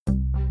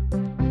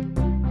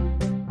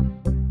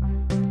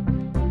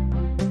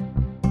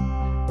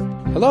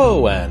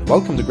Hello and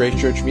welcome to Grace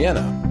Church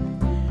Vienna.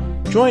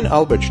 Join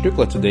Albert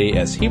Stückler today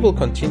as he will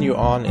continue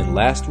on in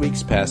last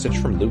week's passage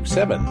from Luke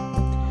 7.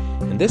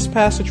 In this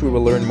passage we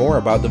will learn more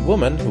about the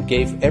woman who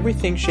gave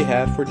everything she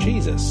had for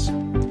Jesus.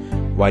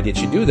 Why did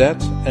she do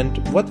that, and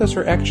what does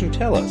her action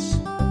tell us?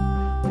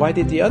 Why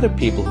did the other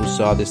people who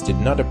saw this did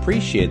not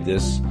appreciate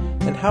this,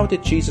 and how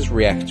did Jesus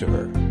react to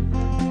her?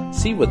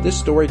 See what this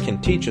story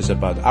can teach us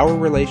about our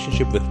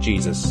relationship with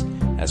Jesus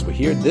as we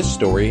hear this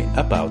story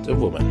about a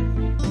woman.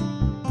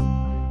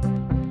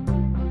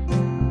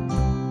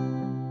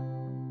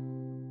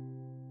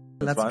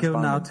 Let's go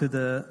now to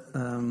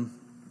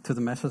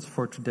the message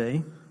for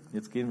today.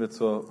 Jetzt gehen wir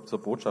zur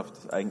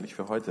Botschaft eigentlich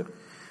für heute.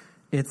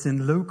 It's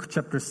in Luke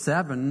chapter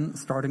 7,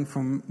 starting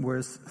from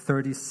verse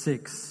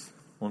 36.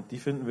 Und die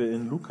finden wir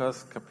in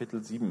Lukas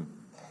Kapitel 7,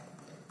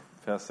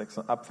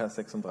 ab Vers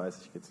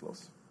 36 geht's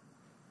los.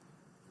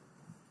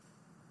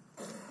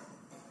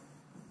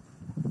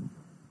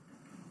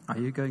 Are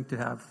you going to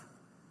have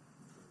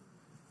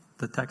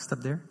the text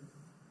up there?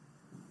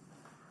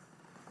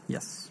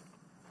 Yes.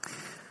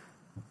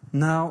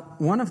 Now,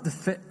 one of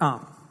the...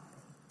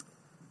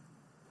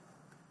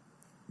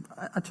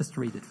 I just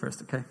read it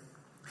first, okay?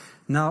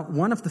 Now,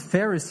 one of the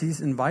Pharisees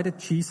invited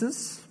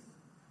Jesus...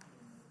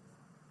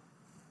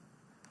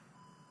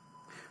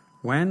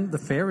 can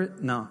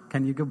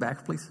you go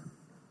back, please?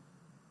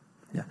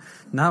 Yeah.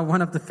 Now,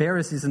 one of the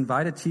Pharisees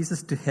invited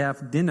Jesus to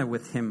have dinner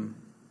with him.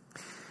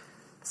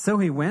 So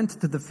he went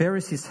to the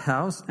Pharisee's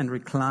house and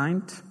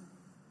reclined...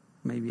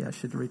 Maybe I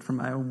should read from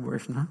my own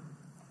version, huh?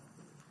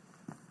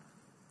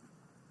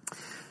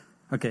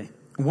 Okay.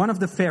 One of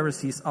the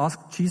Pharisees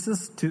asked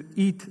Jesus to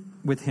eat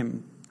with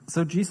him.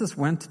 So Jesus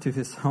went to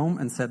his home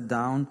and sat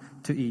down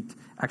to eat.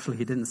 Actually,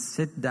 he didn't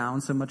sit down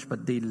so much,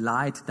 but they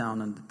lied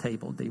down on the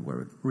table. They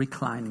were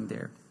reclining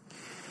there.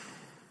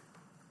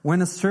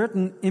 When a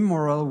certain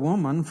immoral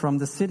woman from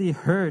the city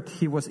heard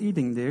he was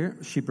eating there,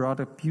 she brought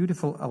a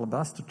beautiful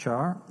alabaster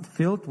jar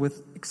filled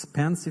with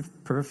expensive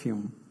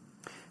perfume.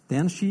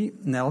 Then she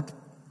knelt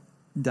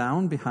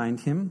down behind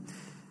him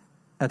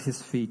at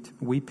his feet,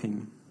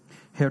 weeping.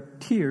 Her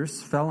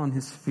tears fell on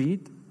his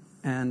feet,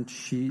 and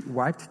she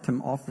wiped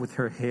them off with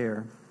her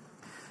hair.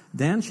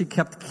 Then she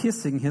kept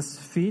kissing his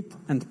feet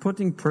and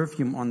putting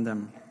perfume on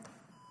them.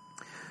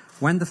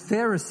 When the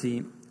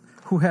Pharisee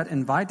who had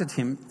invited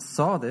him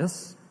saw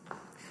this,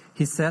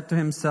 he said to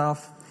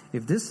himself,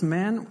 "If this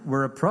man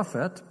were a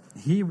prophet,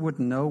 he would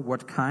know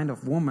what kind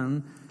of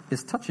woman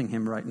is touching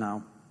him right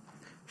now.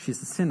 She's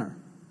a sinner."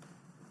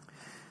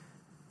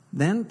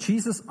 Then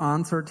Jesus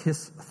answered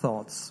his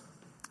thoughts.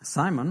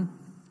 "Simon,"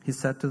 he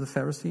said to the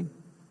Pharisee,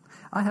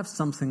 "I have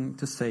something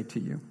to say to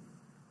you."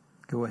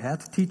 "Go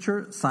ahead,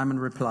 teacher," Simon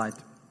replied.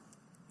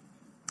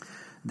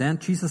 Then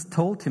Jesus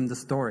told him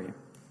this story.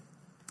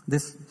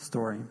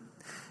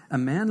 A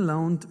man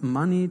loaned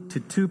money to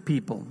two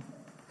people,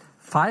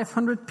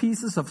 500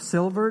 pieces of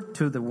silver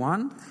to the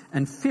one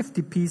and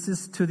 50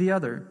 pieces to the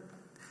other.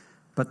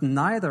 But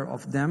neither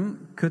of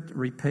them could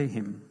repay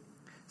him.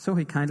 So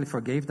he kindly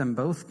forgave them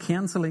both,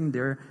 canceling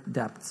their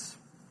debts.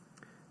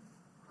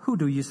 Who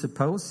do you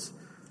suppose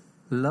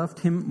loved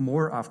him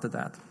more after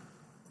that?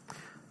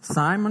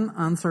 Simon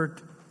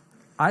answered,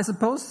 "I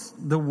suppose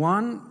the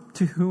one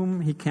to whom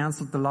he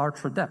canceled the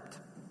larger debt."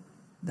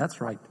 "That's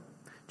right,"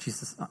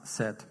 Jesus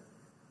said.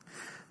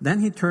 Then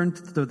he turned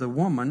to the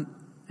woman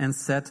and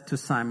said to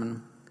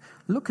Simon,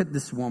 "Look at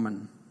this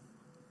woman.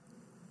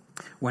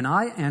 When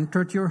I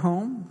entered your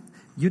home,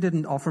 you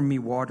didn't offer me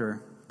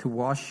water to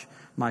wash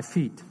my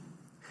feet,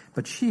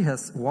 but she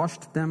has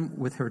washed them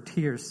with her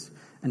tears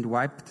and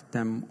wiped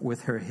them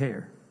with her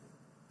hair.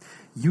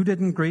 You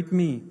didn't greet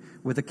me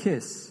with a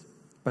kiss,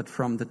 but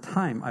from the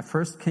time I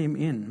first came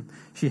in,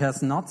 she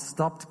has not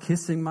stopped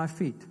kissing my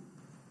feet.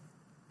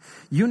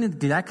 You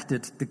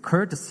neglected the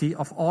courtesy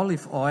of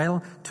olive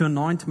oil to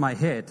anoint my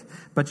head,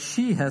 but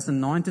she has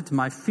anointed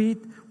my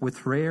feet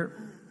with rare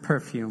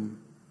perfume.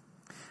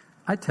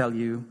 I tell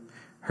you,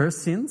 her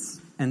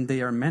sins, and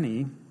they are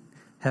many,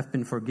 have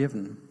been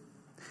forgiven.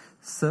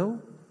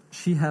 So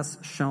she has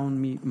shown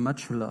me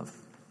much love.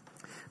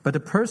 But a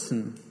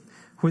person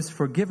who is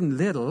forgiven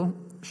little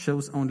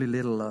shows only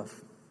little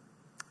love."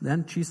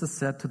 Then Jesus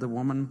said to the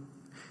woman,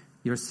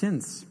 "Your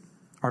sins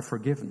are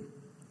forgiven."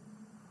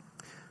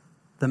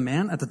 The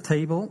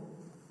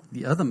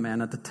other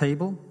man at the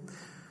table,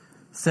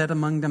 said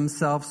among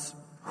themselves,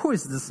 "Who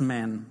is this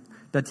man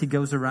that he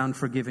goes around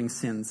forgiving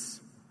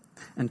sins?"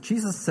 And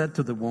Jesus said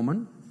to the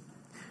woman,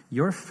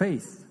 "Your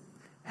faith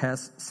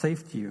has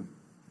saved you,"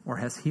 or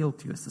has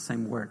healed you, it's the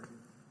same word.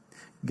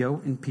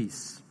 "Go in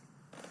peace."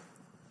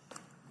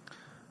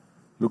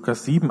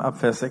 Lukas 7 ab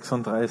Vers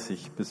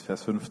 36 bis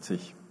Vers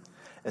 50.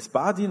 Es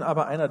bat ihn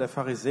aber einer der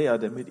Pharisäer,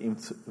 mit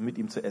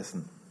ihm zu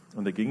essen.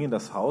 Und er ging in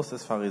das Haus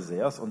des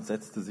Pharisäers und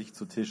setzte sich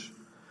zu Tisch.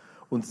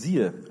 Und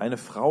siehe, eine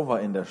Frau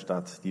war in der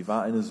Stadt, die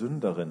war eine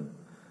Sünderin.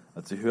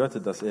 Als sie hörte,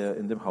 dass er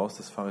in dem Haus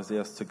des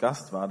Pharisäers zu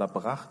Gast war, da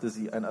brachte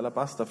sie ein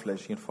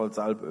Alabasterfläschchen voll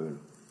Salböl.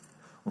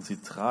 Und sie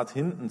trat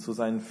hinten zu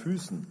seinen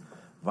Füßen,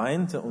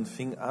 weinte und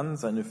fing an,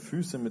 seine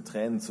Füße mit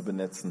Tränen zu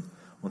benetzen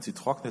Und sie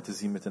trocknete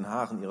sie mit den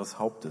Haaren ihres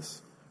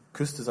Hauptes,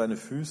 küsste seine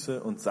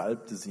Füße und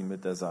salbte sie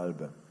mit der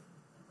Salbe.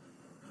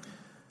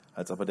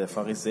 Als aber der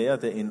Pharisäer,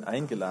 der ihn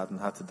eingeladen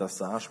hatte, das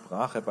sah,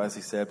 sprach er bei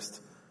sich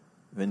selbst: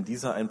 Wenn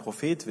dieser ein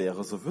Prophet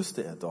wäre, so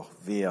wüsste er doch,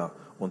 wer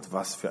und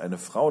was für eine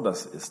Frau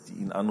das ist, die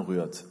ihn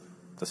anrührt,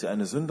 dass sie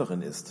eine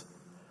Sünderin ist.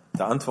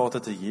 Da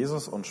antwortete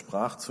Jesus und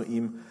sprach zu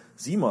ihm: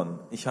 Simon,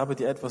 ich habe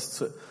dir etwas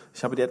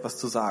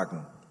zu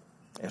sagen.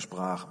 Er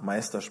sprach: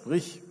 Meister,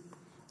 sprich.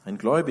 Ein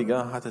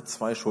Gläubiger hatte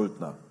 2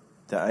 Schuldner.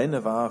 Der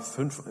eine war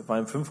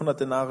ihm 500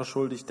 Denare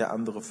schuldig, der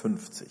andere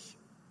 50.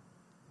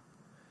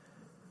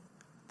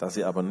 Da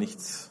sie aber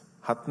nichts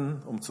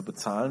hatten, um zu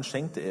bezahlen,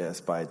 schenkte er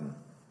es beiden.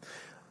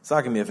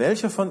 Sage mir,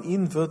 welcher von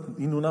ihnen wird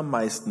ihn nun am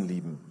meisten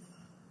lieben?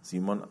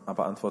 Simon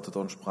aber antwortete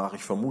und sprach: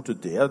 Ich vermute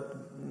der,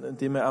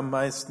 dem er am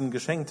meisten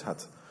geschenkt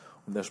hat.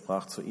 Und er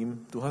sprach zu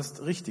ihm: Du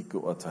hast richtig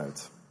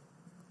geurteilt.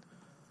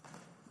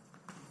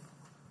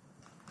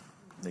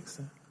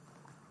 Nächste.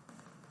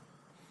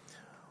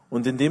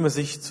 Und indem er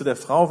sich zu der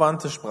Frau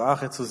wandte,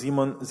 sprach er zu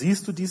Simon: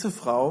 Siehst du diese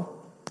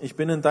Frau? Ich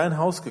bin in dein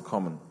Haus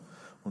gekommen,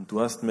 und du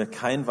hast mir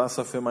kein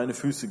Wasser für meine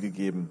Füße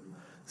gegeben.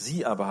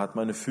 Sie aber hat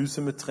meine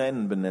Füße mit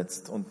Tränen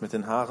benetzt und mit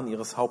den Haaren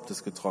ihres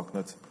Hauptes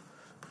getrocknet.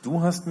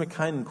 Du hast mir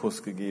keinen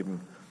Kuss gegeben,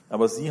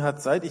 aber sie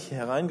hat, seit ich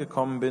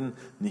hereingekommen bin,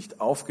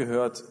 nicht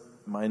aufgehört,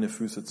 meine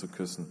Füße zu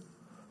küssen.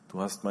 Du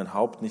hast mein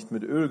Haupt nicht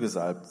mit Öl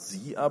gesalbt,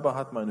 sie aber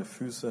hat meine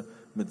Füße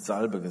mit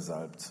Salbe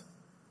gesalbt.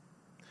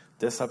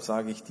 Deshalb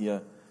sage ich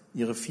dir,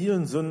 ihre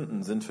vielen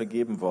Sünden sind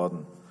vergeben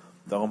worden.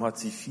 Darum hat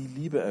sie viel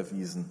Liebe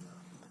erwiesen.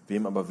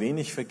 Wem aber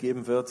wenig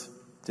vergeben wird,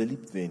 der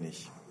liebt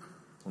wenig.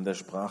 Und er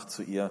sprach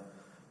zu ihr: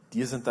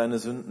 Dir sind deine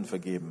Sünden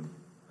vergeben.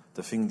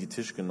 Da fingen die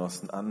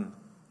Tischgenossen an.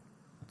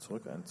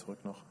 Zurück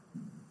noch.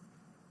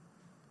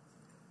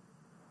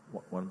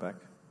 One back.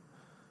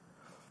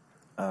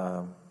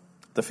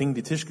 Da fingen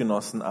die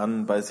Tischgenossen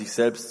an, bei sich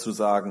selbst zu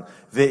sagen: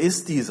 Wer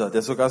ist dieser,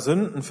 der sogar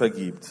Sünden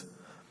vergibt?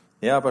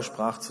 Er aber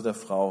sprach zu der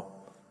Frau: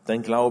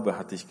 Dein Glaube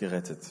hat dich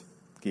gerettet.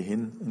 Geh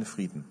hin in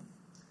Frieden.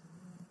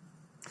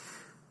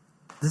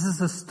 This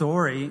is a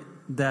story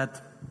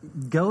that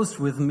goes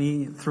with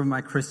me through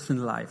my Christian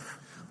life.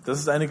 Das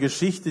ist eine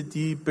Geschichte,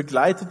 die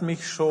begleitet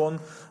mich schon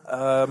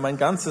mein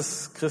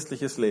ganzes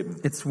christliches Leben.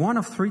 It's one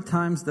of 3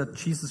 times that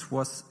Jesus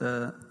was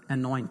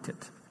anointed.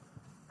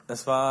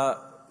 Es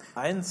war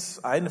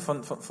eine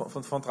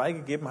von 3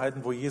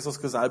 Gegebenheiten, wo Jesus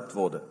gesalbt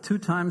wurde. 2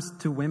 times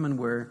 2 women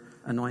were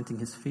anointing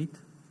his feet.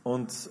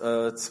 Und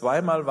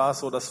 2-mal war es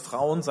so, dass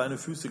Frauen seine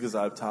Füße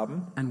gesalbt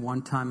haben. And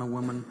 1 time a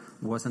woman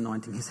was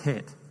anointing his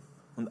head.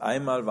 Und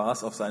einmal war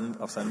es auf seinem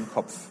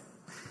Kopf.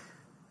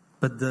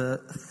 But the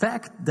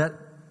fact that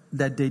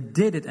they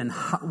did it and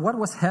what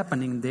was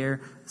happening there,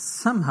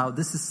 somehow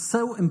this is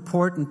so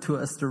important to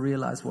us to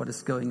realize what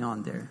is going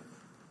on there.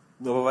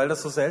 Aber weil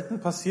das so selten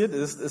passiert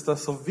ist, ist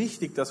das so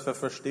wichtig, dass wir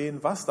verstehen,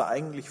 was da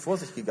eigentlich vor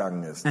sich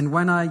gegangen ist. And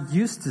when I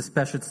use this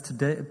passage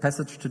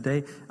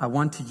today, I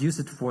want to use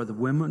it for the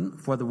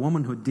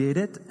woman who did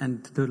it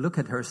and to look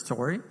at her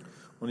story.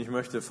 Und ich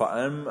möchte vor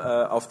allem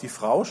auf die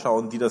Frau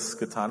schauen, die das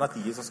getan hat, die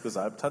Jesus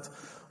gesalbt hat,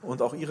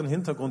 und auch ihren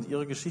Hintergrund,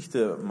 ihre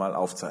Geschichte mal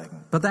aufzeigen.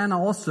 But then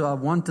also I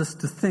want us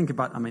to think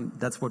about,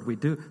 that's what we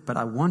do, but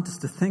I want us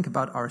to think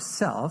about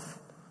ourselves.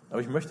 Aber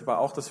ich möchte aber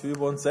auch, dass wir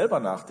über uns selber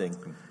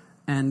nachdenken.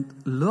 And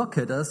look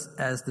at us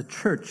as the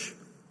church,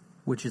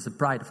 which is a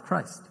bride of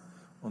Christ.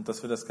 Und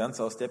dass wir das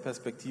Ganze aus der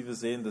Perspektive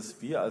sehen,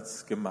 dass wir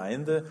als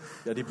Gemeinde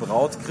ja die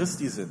Braut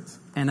Christi sind.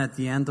 And at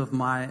the end of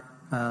my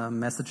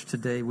message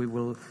today, we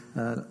will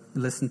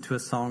listen to a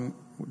song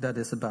that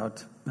is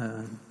about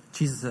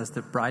Jesus as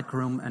the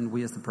bridegroom and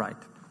we as the bride.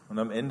 Und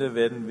am Ende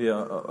werden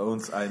wir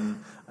uns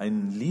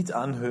ein Lied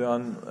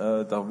anhören,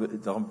 da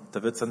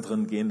wird es dann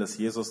drin gehen, dass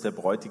Jesus der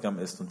Bräutigam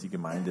ist und die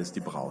Gemeinde ist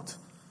die Braut.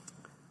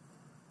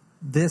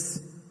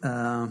 This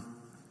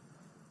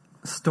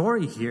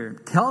story here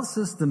tells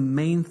us the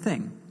main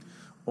thing.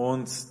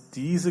 Und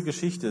diese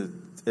Geschichte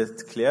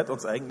erklärt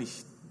uns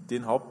eigentlich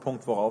den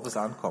Hauptpunkt, worauf es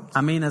ankommt.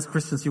 As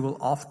Christians, you will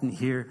often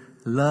hear,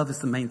 love is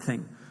the main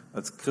thing.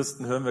 Als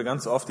Christen hören wir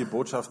ganz oft die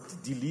Botschaft,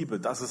 die Liebe,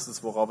 das ist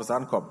es, worauf es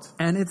ankommt.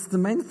 And it's the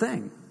main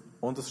thing.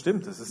 Und es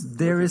stimmt, es ist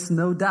There is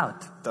no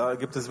doubt. Da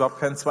gibt es überhaupt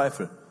keinen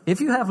Zweifel. If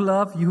you have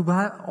love, you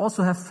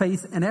also have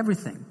faith in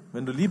everything.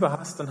 Wenn du Liebe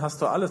hast, dann hast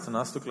du alles. Dann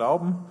hast du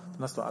Glauben,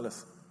 dann hast du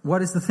alles.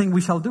 What is the thing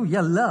we shall do?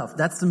 Yeah, love.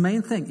 That's the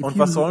main thing. Und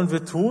was sollen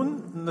wir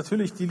tun?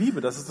 Natürlich die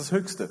Liebe, das ist das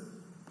Höchste.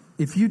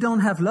 If you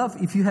don't have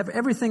love, if you have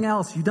everything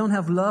else, you don't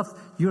have love,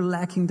 you're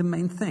lacking the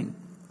main thing.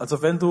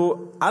 Also wenn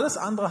du alles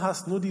andere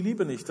hast, nur die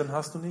Liebe nicht, dann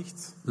hast du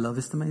nichts. Love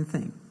is the main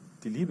thing.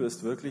 Die Liebe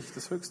ist wirklich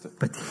das Höchste.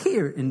 But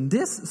here in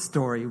this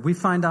story, we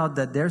find out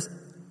that there's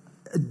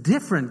a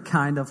different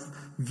kind of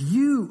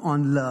view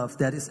on love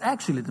that is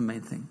actually the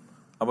main thing.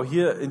 Aber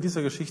hier in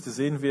dieser Geschichte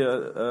sehen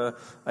wir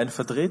eine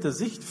verdrehte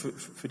Sicht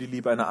für die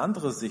Liebe, eine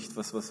andere Sicht,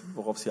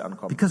 worauf es hier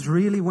ankommt. Because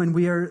really when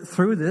we are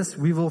through this,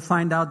 we will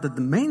find out that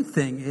the main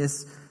thing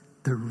is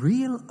the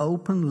real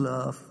open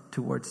love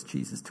towards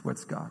Jesus,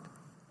 towards God.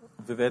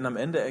 Und wir werden am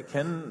Ende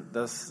erkennen,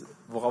 dass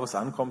worauf es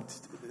ankommt,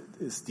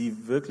 ist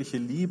die wirkliche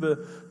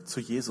Liebe zu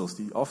Jesus,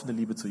 die offene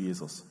Liebe zu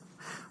Jesus.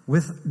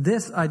 With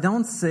this, I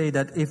don't say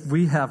that if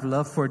we have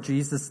love for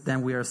Jesus,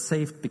 then we are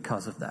saved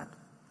because of that.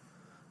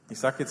 Ich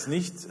sage jetzt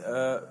nicht,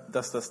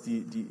 dass das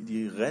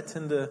die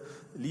rettende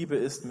Liebe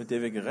ist, mit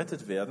der wir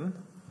gerettet werden.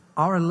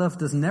 Our love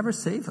does never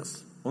save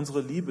us. Unsere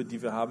Liebe,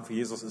 die wir haben für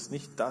Jesus, ist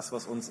nicht das,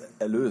 was uns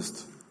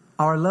erlöst.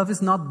 Our love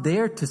is not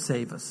there to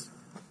save us.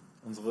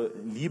 Unsere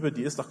Liebe,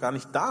 die ist doch gar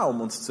nicht da, um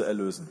uns zu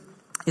erlösen,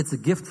 It's a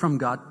gift from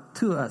God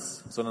to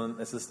us. sondern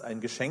es ist ein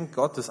Geschenk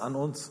Gottes an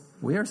uns.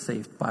 We are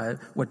saved by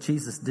what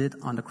Jesus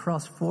did on the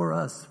cross for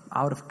us,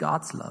 out of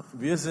God's love.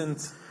 Wir sind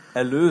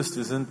erlöst,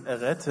 wir sind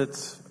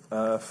errettet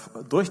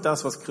durch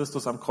das, was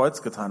Christus am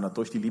Kreuz getan hat,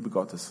 durch die Liebe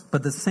Gottes.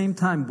 But at the same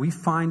time, we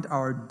find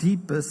our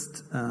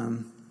deepest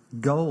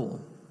goal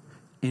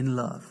in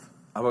love.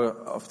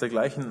 Aber auf der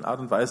gleichen Art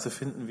und Weise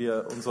finden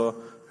wir unser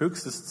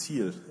höchstes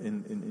Ziel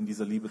in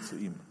dieser Liebe zu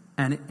ihm.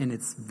 And in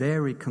its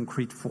very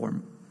concrete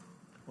form.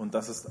 Und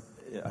das ist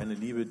eine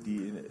Liebe,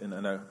 die in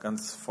einer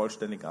ganz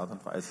vollständigen Art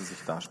und Weise sich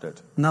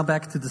darstellt. Now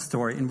back to the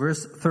story. In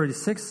verse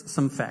 36,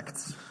 some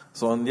facts.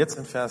 So, und jetzt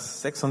in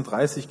Vers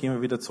 36 gehen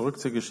wir wieder zurück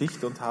zur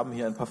Geschichte und haben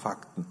hier ein paar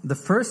Fakten. The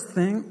first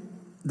thing,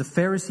 the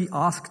Pharisee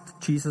asked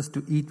Jesus to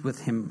eat with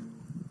him.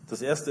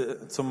 Das erste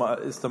ist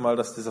einmal,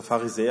 dass dieser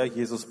Pharisäer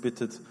Jesus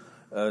bittet,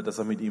 dass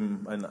er mit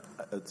ihm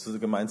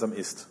gemeinsam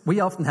isst.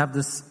 We often have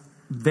this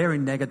very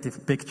negative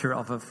picture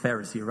of a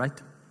Pharisee, right?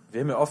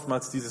 Wir haben ja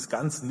oftmals dieses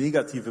ganz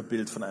negative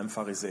Bild von einem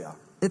Pharisäer.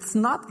 It's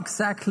not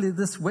exactly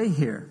this way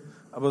here.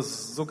 Aber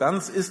so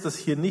ganz ist es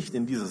hier nicht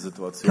in dieser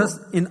Situation. Because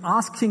in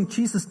asking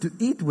Jesus to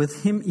eat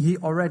with him, he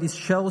already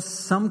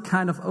shows some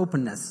kind of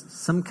openness,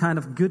 some kind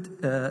of good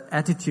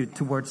attitude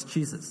towards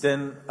Jesus.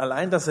 Denn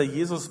allein, dass er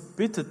Jesus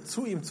bittet,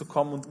 zu ihm zu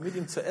kommen und mit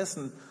ihm zu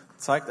essen,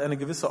 zeigt eine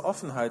gewisse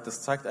Offenheit,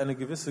 das zeigt eine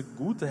gewisse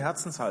gute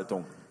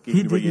Herzenshaltung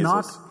gegenüber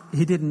Jesus.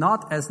 He did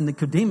not, as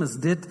Nicodemus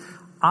did,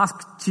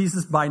 ask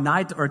Jesus by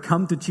night or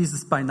come to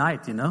Jesus by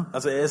night, you know?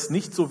 Also er ist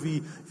nicht so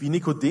wie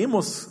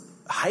Nikodemus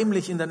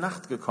heimlich in der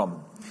Nacht gekommen.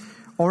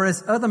 Or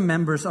as other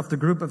members of the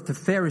group of the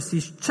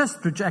Pharisees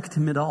just reject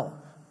him at all.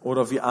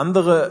 Oder wie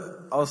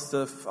andere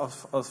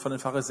von den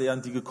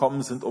Pharisäern, die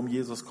gekommen sind, um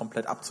Jesus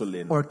komplett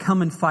abzulehnen. Or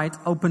come and fight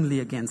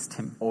openly against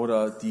him.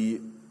 Oder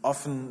die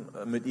offen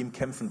mit ihm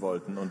kämpfen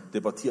wollten und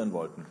debattieren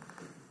wollten.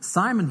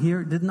 Simon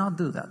here did not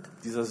do that.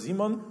 Dieser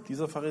Simon,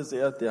 dieser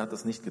Pharisäer, der hat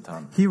das nicht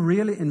getan. He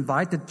really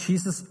invited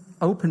Jesus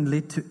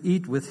openly to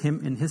eat with him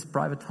in his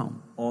private home.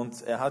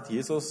 Und er hat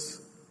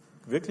Jesus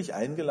wirklich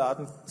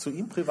eingeladen, zu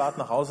ihm privat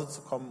nach Hause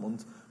zu kommen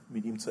und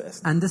mit ihm zu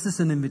essen. And this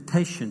is an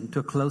invitation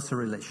to a closer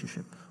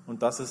relationship.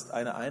 Und das ist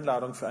eine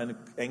Einladung für eine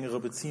engere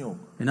Beziehung.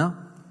 You know,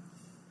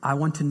 I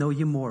want to know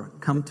you more.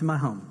 Come to my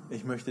home.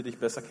 Ich möchte dich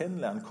besser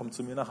kennenlernen. Komm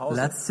zu mir nach Hause.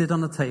 Let's sit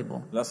on the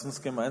table. Lass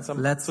uns gemeinsam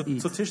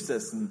zu Tisch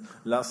sitzen.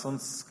 Lass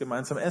uns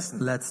gemeinsam essen.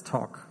 Let's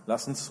talk.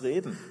 Lass uns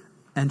reden.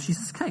 And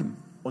Jesus came.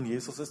 Und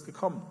Jesus ist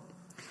gekommen.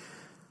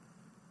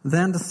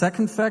 Then the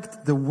second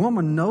fact, the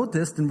woman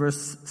noticed in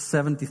verse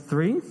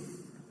 73.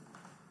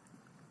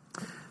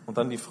 Und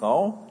dann die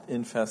Frau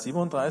in Vers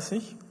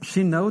 37.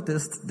 She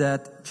noticed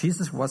that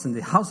Jesus was in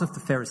the house of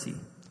the Pharisee.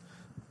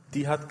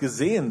 Die hat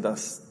gesehen,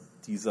 dass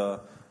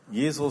dieser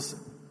Jesus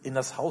in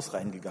das Haus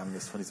reingegangen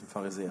ist von diesem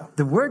Pharisäer.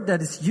 The word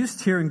that is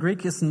used here in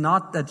Greek is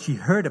not that she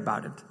heard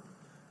about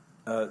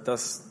it.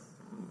 Das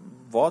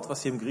Wort,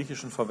 was hier im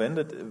Griechischen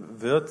verwendet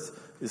wird,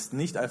 ist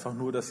nicht einfach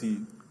nur, dass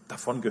sie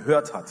davon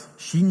gehört hat.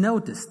 She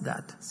noticed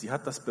that. Sie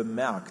hat das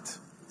bemerkt.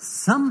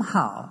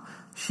 Somehow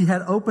she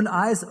had open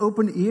eyes,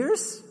 open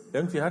ears.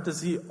 Irgendwie hatte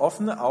sie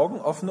offene Augen,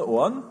 offene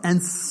Ohren.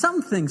 And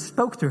something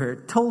spoke to her,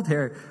 told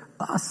her,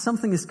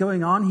 something is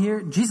going on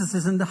here. Jesus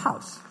is in the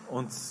house.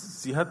 Und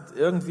sie hat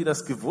irgendwie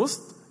das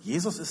gewusst,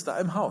 Jesus ist da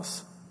im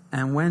Haus.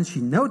 And when she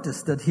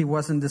noticed that he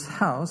was in this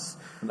house,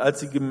 und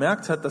als sie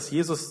gemerkt hat, dass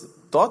Jesus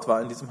dort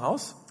war in diesem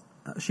Haus,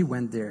 she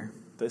went there.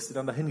 Da ist sie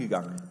dann dahin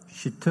gegangen.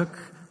 She took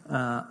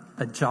a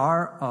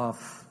jar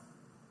of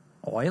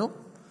oil.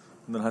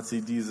 Und dann hat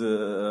sie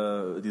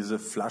diese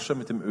Flasche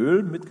mit dem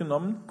Öl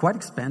mitgenommen. Quite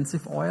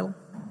expensive oil.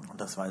 Und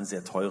das war ein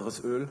sehr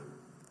teures Öl.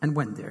 And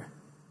went there.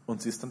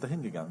 Und sie ist dann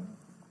dahin gegangen.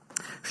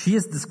 She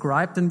is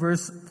described in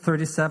verse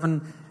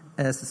 37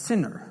 as a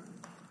sinner.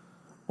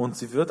 Und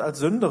sie wird als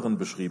Sünderin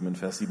beschrieben in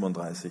Vers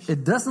 37.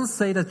 It doesn't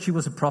say that she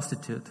was a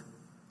prostitute.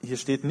 Hier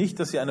steht nicht,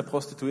 dass sie eine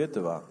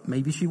Prostituierte war.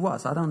 Maybe she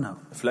was, I don't know.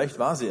 Vielleicht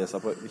war sie es,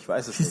 aber ich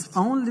weiß es She's nicht.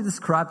 only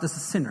described as a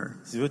sinner.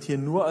 Sie wird hier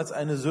nur als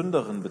eine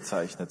Sünderin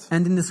bezeichnet.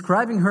 And in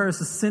describing her as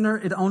a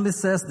sinner, it only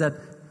says that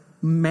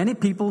many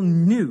people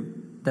knew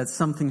that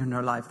something in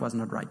her life was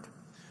not right.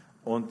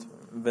 Und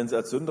wenn sie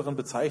als Sünderin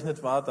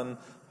bezeichnet war, dann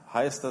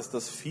heißt das,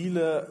 dass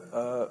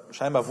viele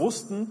scheinbar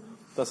wussten,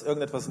 dass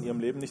irgendetwas in ihrem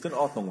Leben nicht in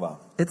Ordnung war.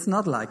 It's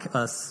not like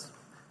us.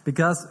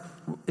 Because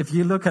if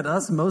you look at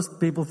us, most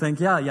people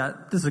think, yeah,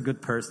 this is a good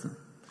person.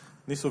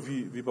 Nicht so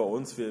wie bei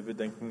uns. Wir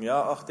denken,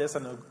 ja, ach, der ist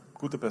eine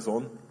gute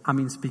Person. I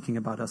mean, speaking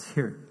about us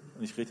here.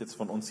 Und ich rede jetzt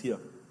von uns hier.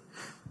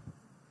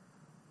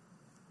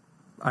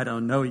 I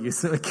don't know you,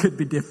 so it could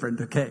be different,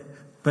 okay?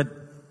 But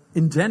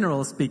In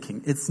general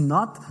speaking, it's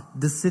not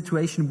the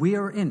situation we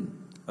are in.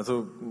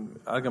 Also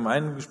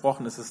allgemein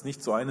gesprochen ist es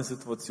nicht so eine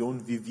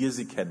Situation, wie wir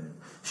sie kennen.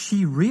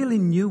 She really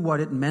knew what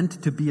it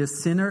meant to be a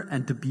sinner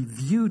and to be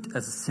viewed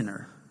as a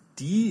sinner.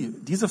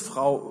 Diese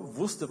Frau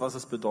wusste, was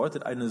es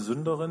bedeutet, eine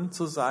Sünderin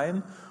zu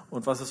sein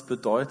und was es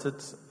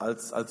bedeutet,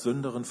 als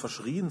Sünderin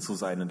verschrien zu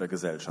sein in der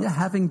Gesellschaft. Yeah,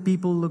 having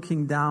people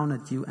looking down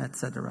at you,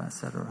 etc.,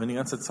 etc. Wenn die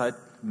ganze Zeit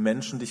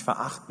Menschen dich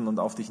verachten und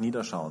auf dich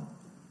niederschauen.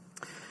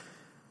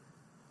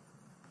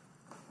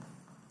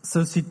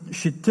 So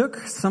she took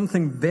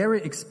something very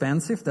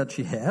expensive that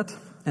she had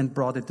and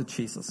brought it to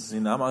Jesus. Sie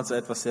nahm also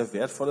etwas sehr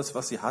Wertvolles,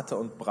 was sie hatte,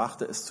 und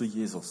brachte es zu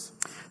Jesus.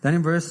 Then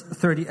in verse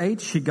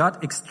 38, she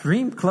got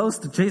extreme close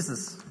to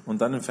Jesus.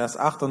 Und dann in Vers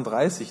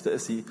 38, da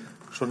ist sie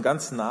schon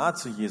ganz nahe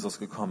zu Jesus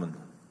gekommen.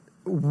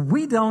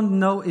 We don't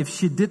know if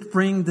she did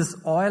bring this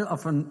oil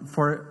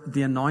for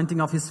the anointing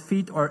of his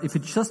feet or if he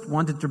just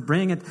wanted to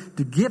bring it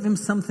to give him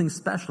something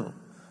special.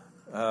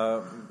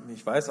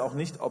 Ich weiß auch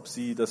nicht, ob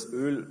sie das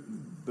Öl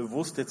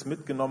bewusst jetzt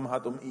mitgenommen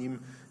hat, um ihm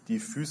die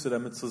Füße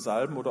damit zu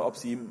salben, oder ob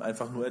sie ihm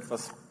einfach nur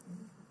etwas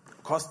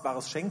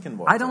Kostbares schenken I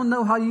wollte. don't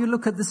know how you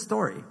look at this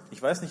story.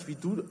 Ich weiß nicht, wie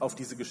du auf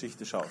diese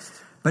Geschichte schaust.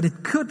 But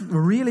it could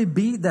really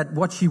be that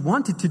what she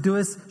wanted to do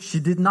is she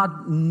did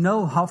not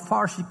know how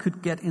far she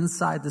could get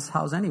inside this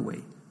house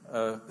anyway.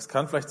 Es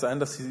kann vielleicht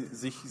sein, dass sie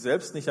sich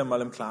selbst nicht einmal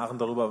im Klaren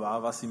darüber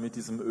war, was sie mit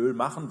diesem Öl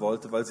machen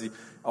wollte, weil sie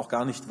auch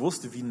gar nicht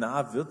wusste, wie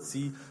nah wird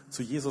sie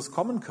zu Jesus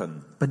kommen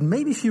können. But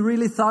maybe she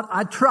really thought,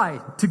 I'd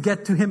try to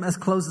get to him as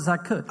close as I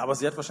could. Aber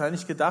sie hat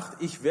wahrscheinlich gedacht,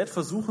 ich werde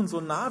versuchen,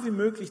 so nah wie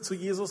möglich zu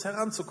Jesus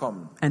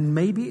heranzukommen. And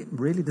maybe,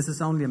 really this is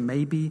only a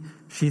maybe,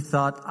 she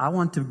thought, I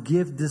want to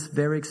give this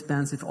very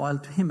expensive oil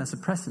to him as a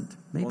present.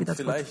 Maybe Und that's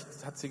what,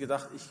 vielleicht hat sie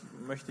gedacht, ich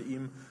möchte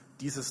ihm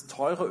dieses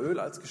teure Öl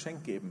als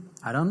Geschenk geben.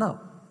 I don't know.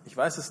 Ich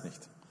weiß es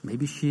nicht.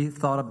 Maybe she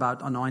thought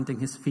about anointing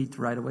his feet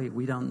right away.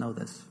 We don't know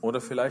this.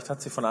 Oder vielleicht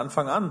hat sie von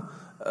Anfang an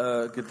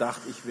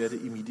gedacht, ich werde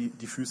ihm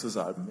die Füße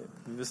salben.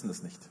 Wir wissen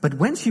es nicht. But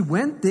when she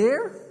went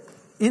there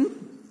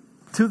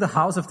into the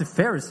house of the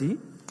Pharisee,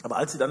 Aber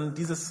als sie dann in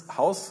dieses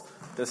Haus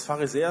des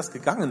Pharisäers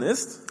gegangen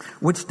ist,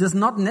 which does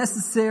not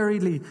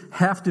necessarily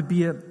have to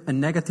be a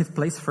negative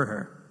place for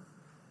her,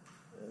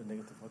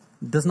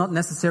 does not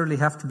necessarily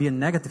have to be a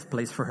negative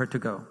place for her to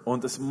go.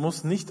 und es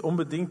muss nicht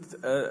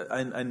unbedingt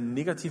ein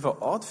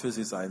negativer Ort für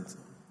sie sein.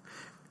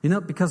 You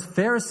know, because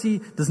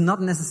Pharisee does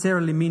not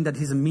necessarily mean that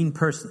he's a mean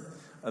person.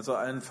 Also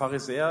ein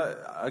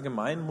Pharisäer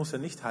allgemein muss ja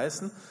nicht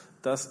heißen,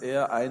 dass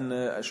er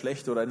eine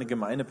schlechte oder eine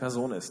gemeine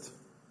Person ist.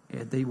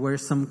 Yeah, they were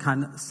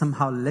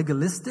somehow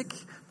legalistic,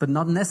 but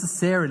not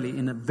necessarily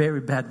in a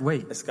very bad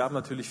way. Es gab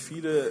natürlich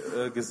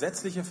viele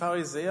gesetzliche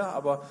Pharisäer,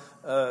 aber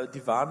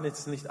die waren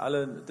jetzt nicht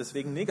alle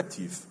deswegen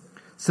negativ.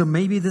 So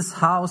maybe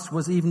this house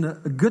was even a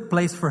good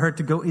place for her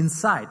to go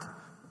inside,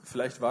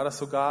 Vielleicht war das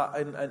sogar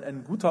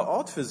ein guter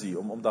Ort für sie,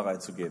 um da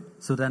reinzugehen.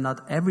 so that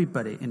not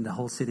everybody in the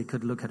whole city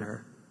could look at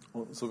her.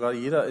 Und sogar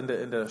jeder in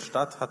der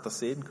Stadt hat das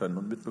sehen können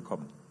und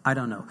mitbekommen. I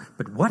don't know.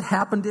 But what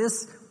happened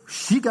is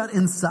she got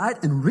inside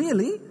and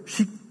really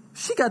she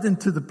got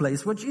into the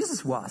place where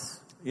Jesus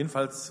was.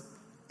 Jedenfalls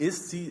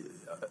ist sie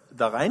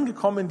da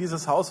reingekommen in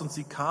dieses Haus und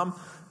sie kam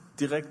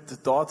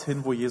direkt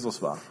dorthin, wo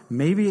Jesus war.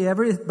 Maybe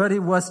everybody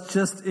was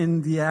just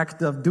in the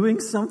act of doing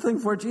something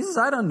for Jesus.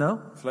 I don't know.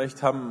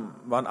 Vielleicht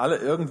waren alle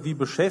irgendwie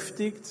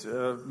beschäftigt,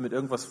 mit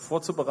irgendwas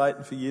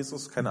vorzubereiten für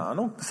Jesus, keine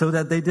Ahnung. So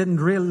that they didn't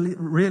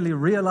really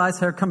realize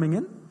her coming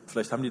in.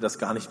 Vielleicht haben die das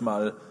gar nicht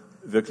mal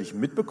wirklich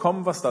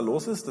mitbekommen, was da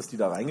los ist, dass die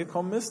da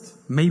reingekommen ist.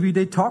 Maybe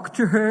they talked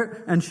to her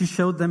and she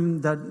showed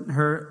them that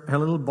her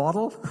little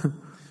bottle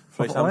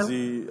Vielleicht of haben oil.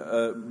 sie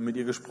mit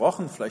ihr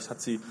gesprochen, vielleicht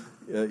hat sie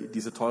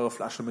diese teure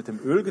Flasche mit dem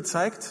Öl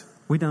gezeigt.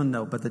 We don't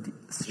know, but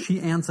she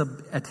ends up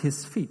at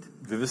his feet.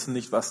 Wir wissen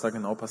nicht, was da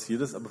genau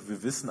passiert ist, aber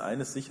wir wissen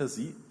eines sicher,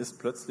 sie ist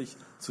plötzlich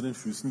zu den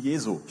Füßen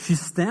Jesu. She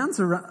stands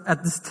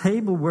at this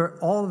table where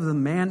all of the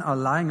men are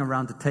lying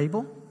around the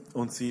table.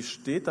 Und sie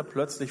steht da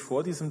plötzlich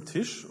vor diesem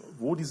Tisch,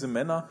 wo diese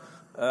Männer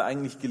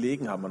eigentlich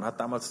gelegen haben. Man hat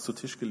damals zu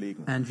Tisch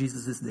gelegen. And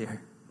Jesus is there.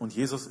 Und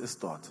Jesus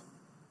ist dort.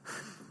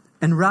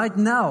 And right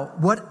now,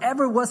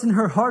 whatever was in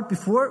her heart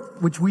before,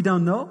 which we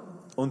don't know,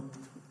 Und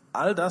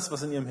all das,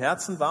 was in ihrem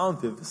Herzen war,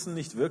 und wir wissen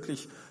nicht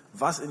wirklich,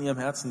 was in ihrem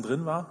Herzen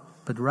drin war,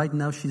 but right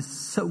now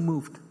she's so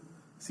moved.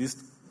 sie ist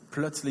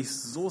plötzlich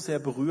so sehr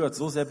berührt,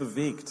 so sehr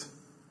bewegt.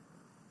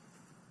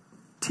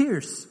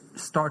 Tears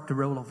start to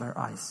roll off her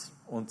eyes.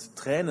 Und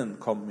Tränen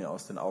kommen mir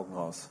aus den Augen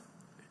raus.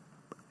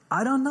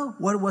 I don't know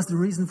what was the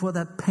reason for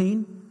that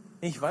pain,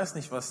 Ich weiß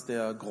nicht, was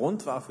der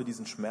Grund war für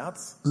diesen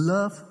Schmerz,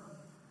 love,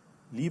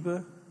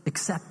 Liebe,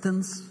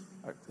 acceptance.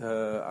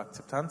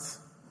 Akzeptanz.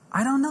 I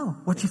don't know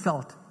what she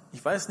felt.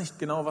 Ich weiß nicht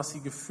genau, was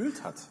sie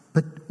gefühlt hat.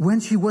 But when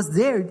she was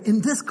there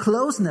in this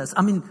closeness,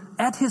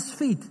 at his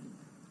feet,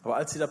 Aber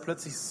als sie da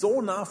plötzlich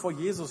so nah vor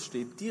Jesus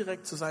steht,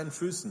 direkt zu seinen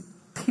Füßen,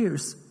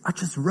 tears are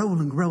just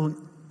rolling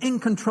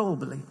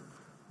uncontrollably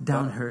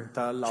down her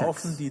da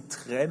laufen checks. die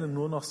Tränen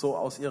nur noch so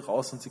aus ihr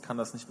raus und sie kann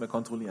das nicht mehr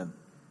kontrollieren.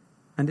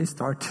 And they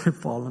start to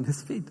fall on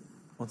his feet.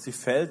 Und sie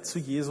fällt zu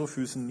Jesu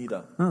Füßen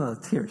nieder. Oh,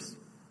 tears.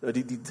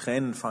 die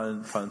Tränen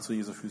fallen zu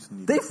Jesu Füßen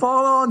nieder. They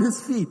fall on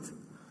his feet.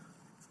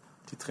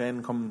 Die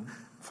Tränen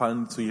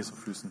fallen zu Jesu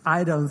Füßen.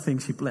 I don't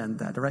think she planned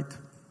that, right?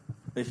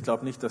 Ich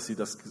glaube nicht, dass sie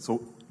das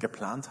so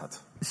geplant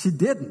hat. She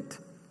didn't.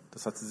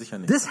 Das hat sie sicher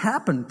nicht. This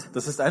happened.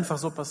 Das ist einfach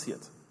so passiert.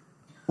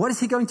 What is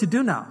he going to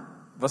do now?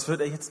 Was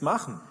wird er jetzt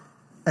machen?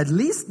 At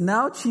least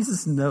now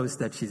Jesus knows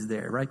that she's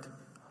there, right?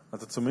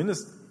 Also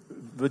zumindest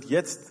wird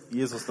jetzt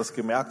Jesus das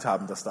gemerkt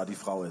haben, dass da die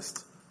Frau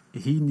ist.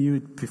 He knew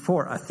it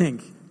before, I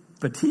think.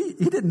 But he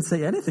didn't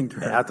say anything to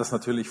Er her. hat das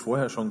natürlich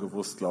vorher schon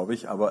gewusst, glaube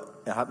ich, aber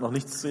er hat noch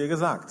nichts zu ihr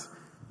gesagt.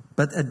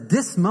 But at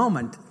this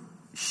moment,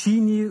 she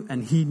knew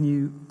and he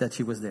knew that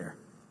she was there.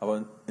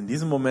 Aber in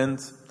diesem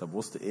Moment, da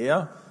wusste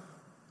er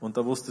und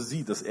da wusste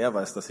sie, dass er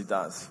weiß, dass sie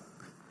da ist.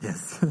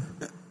 Yes.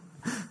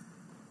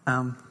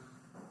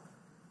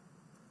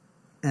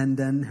 And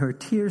then her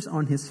tears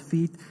on his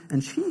feet,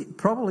 and she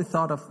probably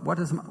thought of, what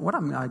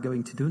am I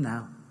going to do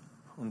now?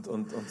 Und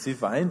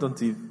sie weint und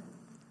die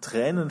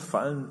Tränen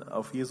fallen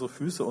auf Jesu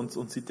Füße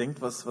und sie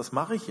denkt, was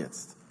mache ich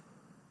jetzt?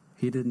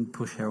 He didn't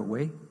push her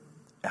away.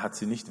 Er hat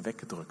sie nicht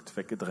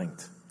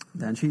weggedrängt.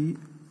 Then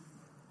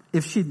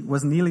if she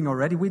was kneeling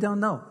already, we don't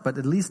know. But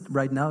at least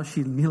right now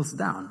she kneels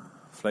down.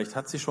 Vielleicht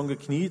hat sie schon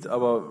gekniet,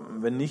 aber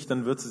wenn nicht,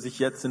 dann wird sie sich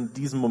jetzt in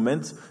diesem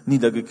Moment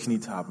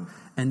niedergekniet haben.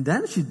 And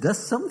then she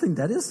does something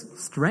that is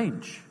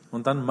strange.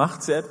 Und dann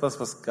macht sie etwas,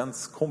 was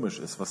ganz komisch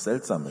ist, was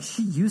seltsam ist.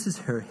 She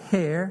uses her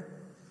hair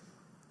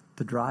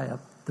to dry up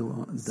the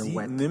Sie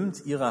wet.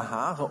 nimmt ihre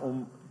Haare,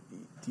 um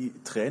die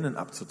Tränen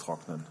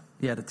abzutrocknen.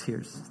 Yeah, the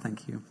tears.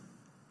 Thank you.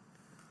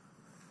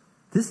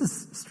 This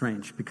is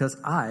strange because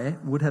I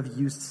would have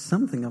used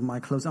something of my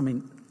clothes. I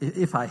mean,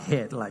 if I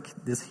had like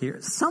this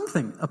here,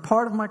 something, a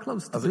part of my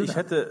clothes to Also do ich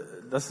that. hätte,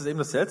 das ist eben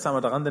das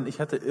Seltsame daran, denn ich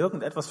hätte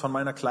irgendetwas von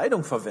meiner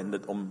Kleidung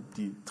verwendet, um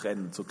die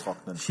Tränen zu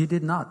trocknen. She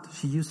did not.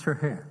 She used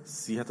her hair.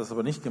 Sie hat das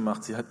aber nicht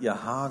gemacht, sie hat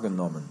ihr Haar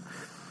genommen.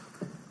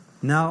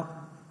 Now,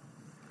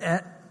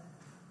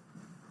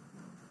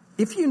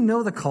 if you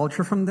know the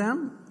culture from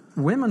them,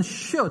 women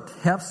should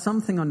have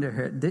something on their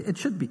hair. It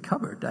should be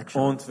covered,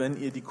 actually. Und wenn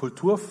ihr die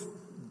Kultur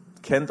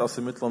kennt aus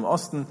dem Mittleren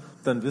Osten,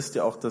 dann wisst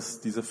ihr auch, dass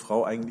diese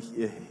Frau eigentlich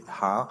ihr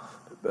Haar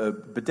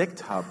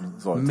bedeckt haben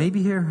sollte. Maybe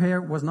her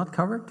hair was not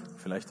covered,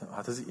 Vielleicht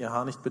hatte sie ihr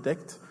Haar nicht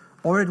bedeckt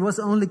or it was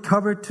only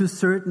covered to a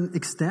certain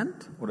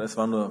extent, oder es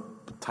war nur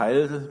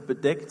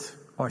teilbedeckt.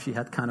 or she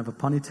had kind of a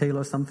ponytail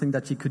or something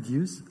that she could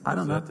use. I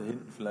don't Sie know. hatte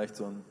hinten vielleicht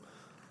so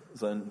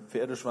einen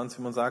Pferdeschwanz,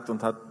 wie man sagt,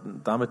 und hat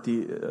damit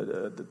die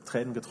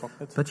Tränen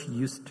getrocknet. But she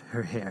used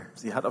her hair.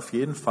 Sie hat auf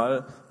jeden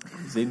Fall,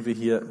 sehen wir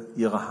hier,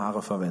 ihre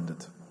Haare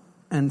verwendet.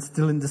 And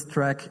still in this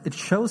track, it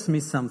shows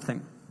me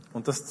something.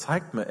 Und das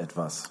zeigt mir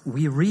etwas.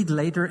 We read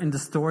later in the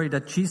story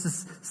that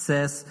Jesus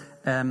says,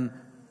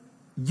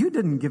 you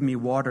didn't give me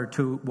water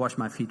to wash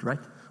my feet, right?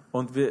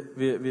 Und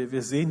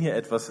wir sehen hier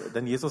etwas,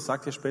 denn Jesus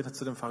sagt ja später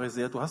zu dem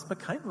Pharisäer, du hast mir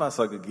kein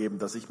Wasser gegeben,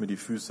 dass ich mir die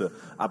Füße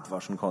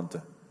abwaschen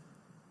konnte.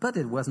 But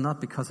it was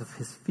not because of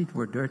his feet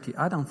were dirty.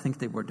 I don't think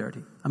they were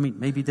dirty. I mean,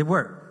 maybe they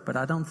were, but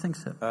I don't think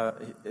so.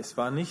 Es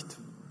war nicht,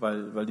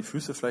 weil die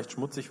Füße vielleicht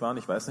schmutzig waren.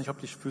 Ich weiß nicht, ob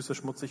die Füße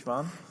schmutzig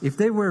waren. If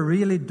they were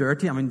really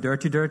dirty, I mean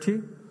dirty,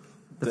 the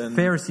Then-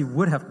 Pharisee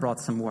would have brought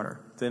some water.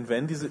 Denn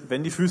wenn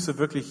die Füße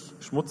wirklich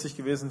schmutzig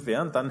gewesen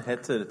wären, dann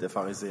hätte der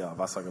Pharisäer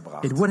Wasser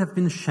gebracht. It would have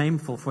been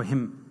shameful for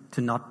him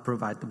to not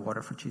provide the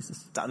water for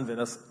Jesus. Dann wäre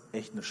das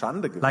echt eine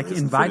Schande gewesen. Like für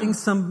inviting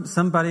ihn.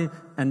 somebody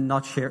and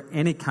not share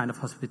any kind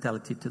of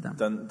hospitality to them.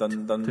 Dann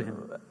to him.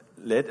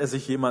 lädt er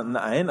sich jemanden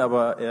ein,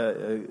 aber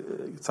er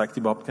zeigt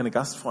überhaupt keine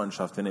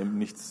Gastfreundschaft, wenn er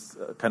ihm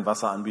kein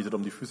Wasser anbietet,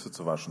 um die Füße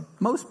zu waschen.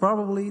 Most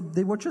probably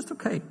they were just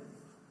okay.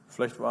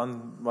 Vielleicht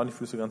waren die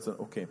Füße ganz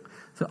okay.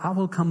 So I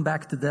will come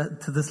back to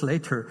this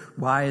later,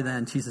 why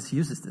then Jesus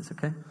uses this,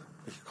 okay?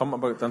 Ich komme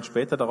aber dann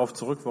später darauf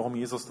zurück, warum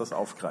Jesus das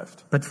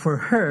aufgreift. But for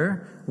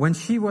her, when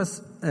she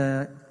was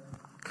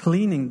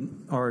cleaning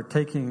or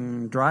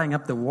drying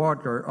up the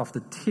water of the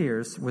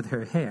tears with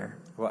her hair,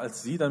 Aber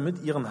als sie dann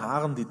mit ihren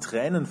Haaren die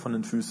Tränen von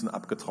den Füßen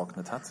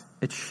abgetrocknet hat,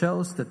 it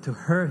shows that to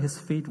her his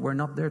feet were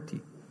not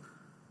dirty.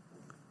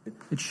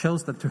 It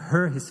shows that to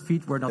her his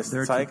feet were not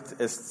dirty.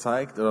 es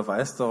zeigt oder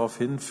weist darauf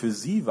hin, für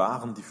sie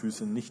waren die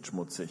Füße nicht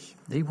schmutzig.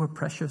 They were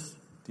precious.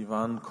 Die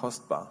waren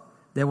kostbar.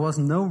 There was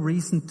no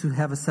reason to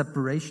have a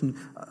separation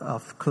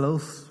of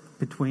clothes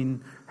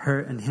between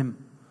her and him.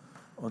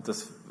 Und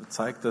das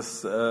zeigt,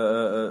 dass so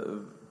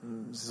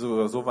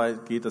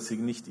weit geht, dass sie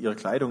nicht ihre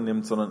Kleidung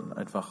nimmt, sondern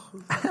einfach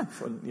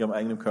von ihrem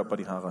eigenen Körper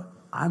die Haare.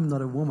 I'm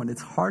not a woman.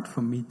 It's hard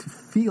for me to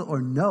feel or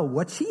know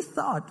what she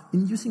thought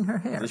in using her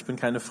hair. Also ich bin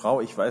keine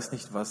Frau, ich weiß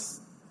nicht,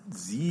 was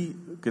sie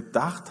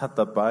gedacht hat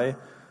dabei,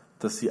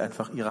 dass sie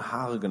einfach ihre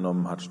Haare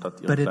genommen hat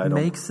statt ihrer But it Kleidung.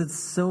 makes it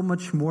so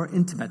much more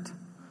intimate.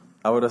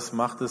 Aber das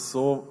macht es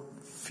so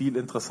viel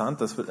interessant,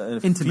 das wird eine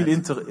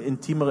Intimate. viel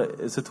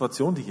intimere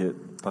Situation, die hier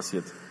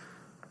passiert.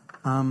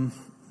 And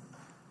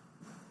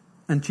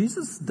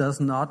Jesus does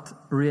not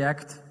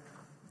react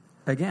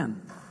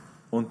again.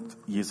 Und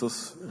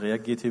Jesus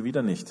reagiert hier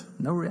wieder nicht.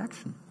 No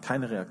reaction.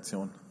 Keine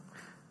Reaktion.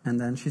 And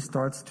then she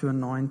starts to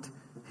anoint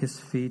his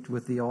feet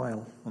with the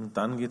oil. Und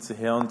dann geht sie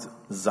her und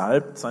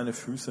salbt seine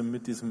Füße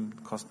mit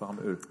diesem kostbaren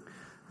Öl.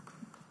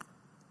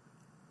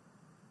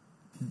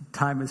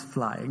 Time is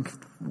flying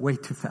way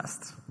too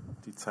fast.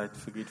 Die Zeit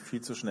vergeht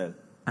viel zu schnell.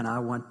 And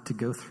I want to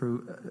go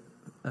through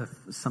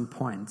some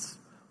points.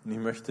 Und ich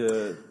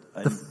möchte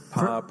ein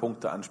paar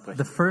Punkte ansprechen.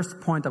 The first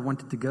point I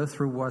wanted to go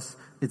through was,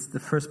 it's the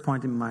first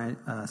point in my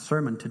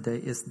sermon today,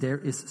 is there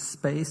is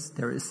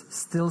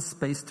still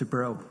space to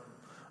grow.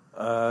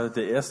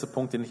 Der erste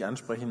Punkt, den ich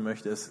ansprechen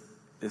möchte, ist,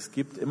 es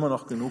gibt immer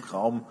noch genug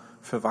Raum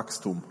für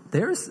Wachstum.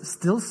 There is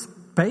still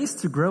space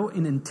to grow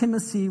in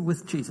intimacy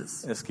with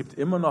Jesus. Es gibt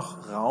immer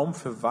noch Raum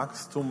für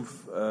Wachstum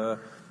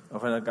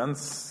auf einer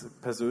ganz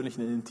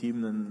persönlichen,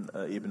 intimen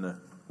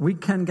Ebene. We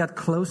can get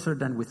closer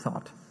than we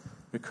thought.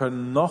 Wir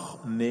können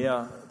noch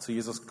näher zu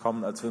Jesus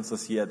kommen, als wir uns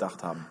das je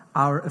erdacht haben.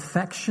 Our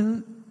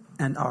affection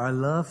and our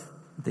love,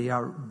 they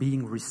are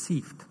being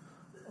received.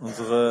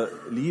 Unsere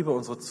Liebe,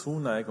 unsere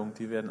Zuneigung,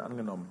 die werden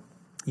angenommen.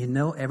 You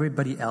know,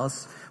 everybody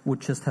else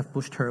would just have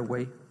pushed her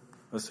away.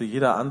 Weißt du,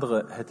 jeder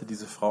andere hätte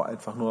diese Frau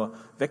einfach nur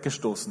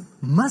weggestoßen.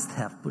 Must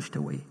have pushed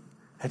away.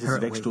 Hätte her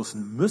sie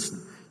wegstoßen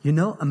müssen. You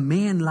know, a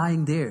man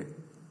lying there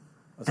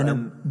Also and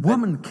a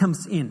woman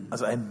comes in.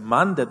 also ein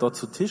Mann, der dort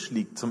zu Tisch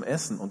liegt zum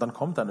Essen und dann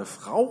kommt da eine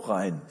Frau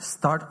rein.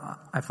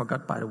 I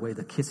forgot, by the way,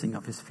 the kissing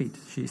of his feet.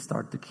 She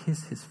started to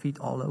kiss his feet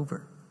all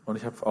over. Und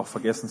ich habe auch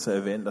vergessen zu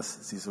erwähnen,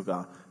 dass sie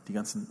sogar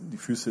die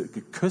Füße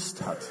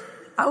geküsst hat.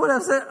 I would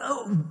have said,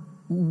 oh,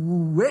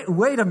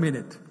 wait a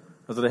minute.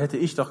 Also da hätte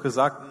ich doch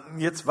gesagt,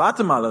 jetzt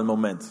warte mal einen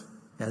Moment.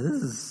 Yeah,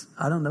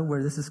 I don't know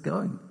where this is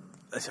going.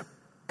 Ich habe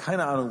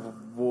keine Ahnung,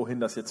 wohin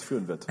das jetzt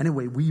führen wird.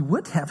 Anyway, we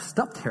would have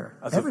stopped her.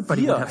 Also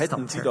Everybody would wir have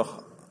hätten stopped sie her.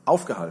 doch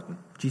aufgehalten.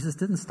 Jesus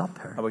didn't stop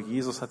her. Aber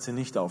Jesus hat sie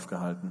nicht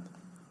aufgehalten.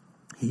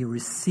 He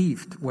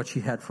received what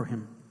she had for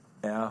him.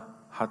 Er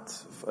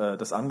hat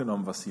das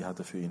angenommen, was sie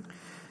hatte für ihn.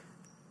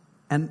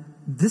 And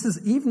this is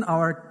even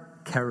our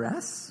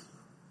caress.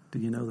 Do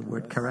you know the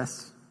word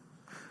caress?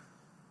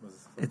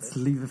 It's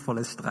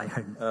liebevolles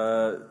Streicheln.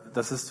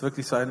 Das ist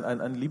wirklich so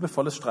ein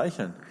liebevolles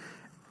Streicheln.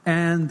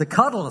 And the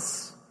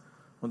cuddles.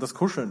 Und das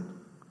Kuscheln.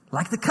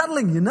 Like the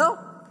cuddling, you know?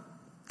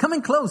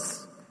 Coming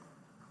close.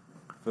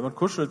 Wenn man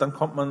kuschelt, dann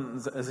kommt man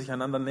sich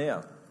einander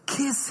näher.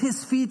 Kiss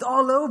his feet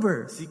all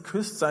over. Sie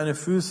küsst seine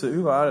Füße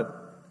überall.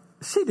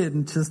 She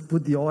didn't just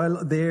put the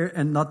oil there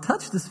and not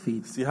touch his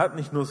feet. Sie hat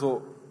nicht nur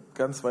so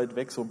ganz weit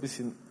weg so ein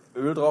bisschen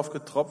Öl drauf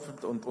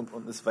getropft und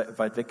ist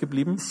weit weg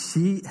geblieben.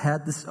 She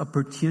had this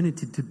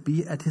opportunity to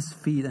be at his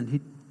feet and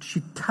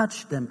she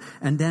touched them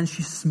and then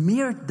she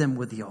smeared them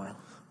with the oil.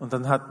 Und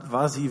dann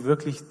war sie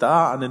wirklich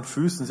da an den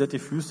Füßen. Sie hat die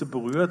Füße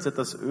berührt, sie hat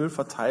das Öl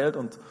verteilt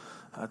und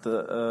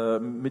hatte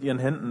mit ihren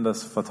Händen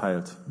das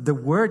verteilt.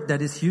 The word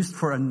that is used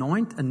for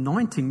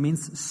anointing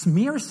means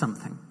smear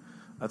something.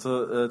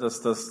 Also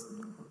das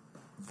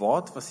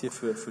Wort, was hier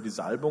für die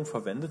Salbung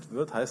verwendet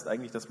wird, heißt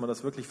eigentlich, dass man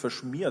das wirklich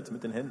verschmiert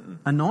mit den Händen.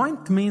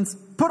 Anoint means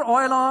put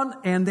oil on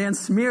and then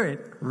smear it.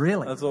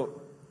 Really.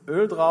 Also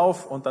Öl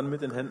drauf und dann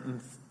mit den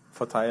Händen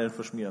verteilen,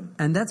 verschmieren.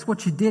 And that's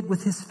what she did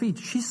with his feet.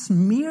 She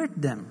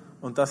smeared them.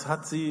 Und das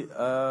hat sie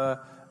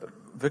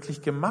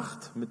wirklich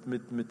gemacht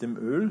mit dem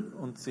Öl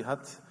und sie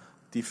hat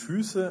die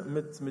Füße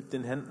mit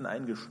den Händen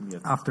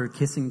eingeschmiert. After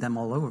kissing them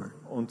all over.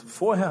 Und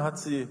vorher hat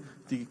sie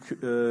die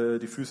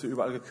Füße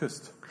überall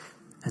geküsst.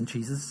 And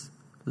Jesus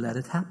let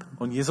it happen.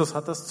 Und Jesus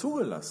hat das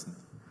zugelassen.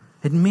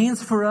 It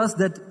means for us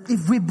that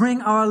if we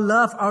bring our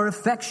love, our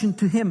affection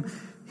to him,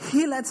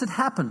 he lets it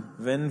happen.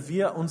 Wenn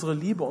wir unsere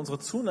Liebe, unsere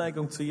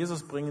Zuneigung zu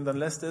Jesus bringen, dann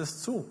lässt er es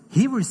zu.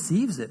 He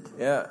receives it.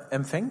 Er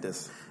empfängt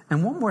es.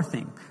 And one more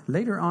thing.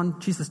 Later on,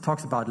 Jesus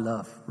talks about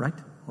love, right?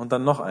 Und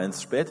dann noch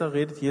eins. Später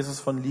redet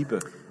Jesus von Liebe.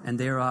 And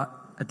there are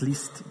at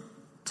least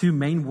two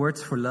main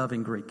words for love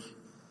in Greek.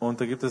 Und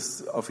da gibt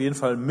es auf jeden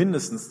Fall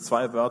mindestens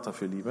 2 Wörter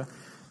für Liebe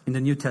In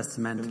the New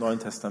Testament. im Neuen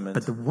Testament.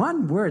 But the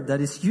one word that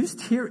is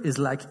used here is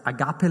like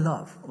agape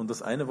love. Und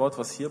das eine Wort,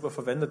 was hier aber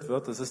verwendet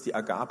wird, das ist die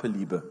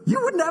Agape-Liebe. You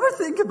would never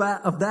think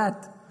of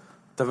that.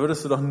 Da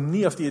würdest du doch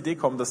nie auf die Idee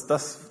kommen, dass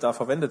das da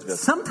verwendet wird.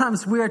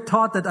 Sometimes we are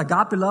taught that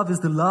agape love is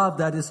the love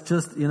that is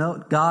just,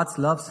 God's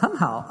love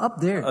somehow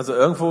up there. Also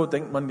irgendwo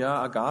denkt man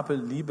ja,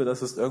 Agape-Liebe,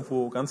 das ist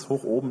irgendwo ganz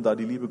hoch oben da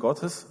die Liebe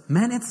Gottes.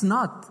 Man, it's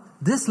not.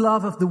 This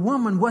love of the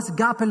woman was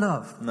agape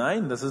love.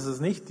 Nein, das ist es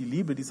nicht. Die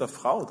Liebe dieser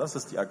Frau, das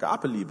ist die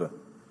Agape-Liebe.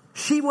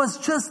 She was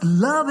just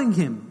loving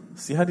him.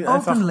 Sie hat ihn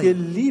einfach Openly.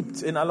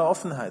 geliebt in aller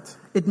Offenheit.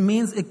 It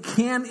means it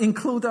can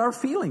include our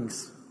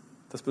feelings.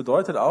 Das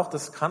bedeutet auch,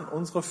 das kann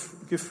unsere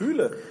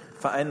Gefühle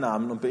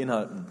vereinnahmen und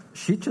beinhalten.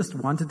 She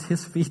just wanted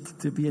his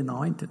feet to be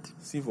anointed.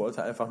 Sie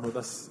wollte einfach nur,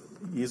 dass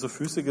Jesu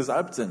Füße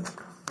gesalbt sind.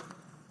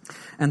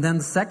 And then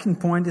the second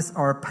point is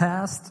our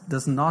past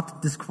does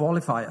not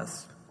disqualify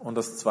us. Und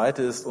das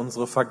Zweite ist,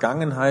 unsere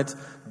Vergangenheit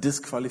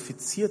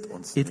disqualifiziert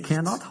uns It nicht.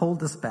 cannot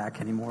hold us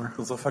back anymore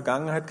Unsere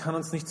Vergangenheit kann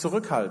uns nicht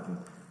zurückhalten.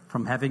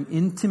 from having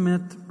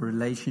intimate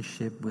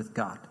relationship with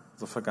God.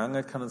 Unsere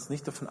Vergangenheit kann uns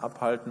nicht davon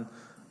abhalten,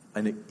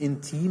 eine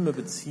intime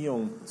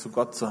Beziehung zu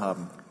Gott zu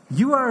haben.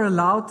 You are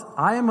allowed,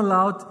 I am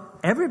allowed,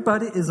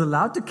 everybody is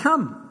allowed to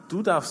come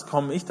du darfst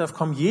kommen, ich darf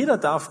kommen, jeder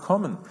darf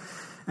kommen.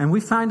 And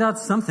we find out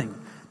something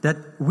that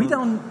we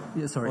don't,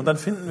 Und dann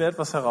finden wir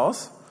etwas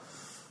heraus.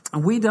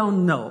 we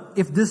don't know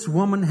if this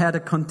woman had a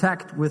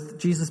contact with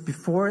Jesus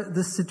before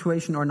this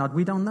situation or not.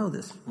 We don't know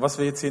this. Was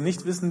wir jetzt hier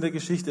nicht wissen in der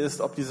Geschichte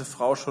ist, ob diese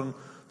Frau schon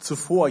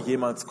zuvor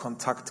jemals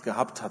Kontakt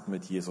gehabt hat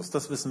mit Jesus.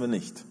 Das wissen wir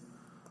nicht.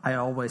 I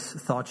always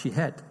thought she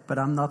had, but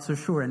I'm not so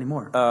sure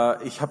anymore.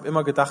 Ich habe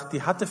immer gedacht,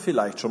 die hatte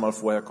vielleicht schon mal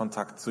vorher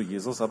Kontakt zu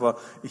Jesus, aber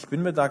ich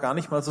bin mir da gar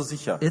nicht mal so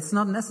sicher. It's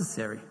not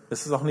necessary.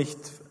 Es ist auch nicht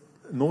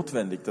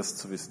notwendig, das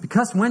zu wissen.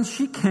 Because when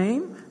she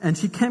came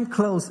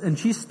close and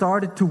she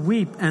started to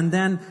weep and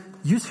then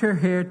use her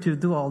hair to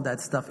do all that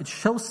stuff, it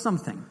shows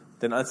something.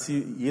 Denn als sie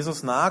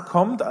Jesus nahe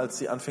kommt, als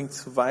sie anfängt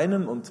zu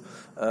weinen und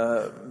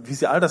wie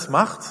sie all das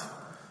macht,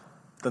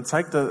 dann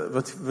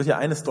wird ihr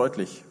eines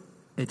deutlich.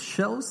 It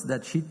shows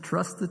that she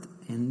trusted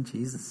in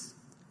Jesus.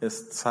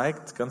 Es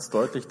zeigt ganz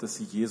deutlich, dass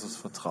sie Jesus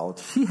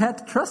vertraut. She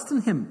had trust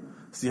in him.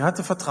 Sie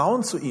hatte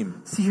Vertrauen zu ihm.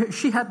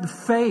 She had the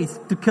faith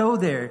to go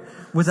there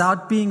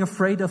without being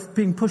afraid of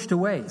being pushed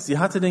away. Sie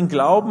hatte den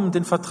Glauben,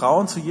 den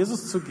Vertrauen zu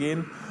Jesus zu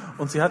gehen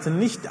und sie hatte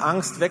nicht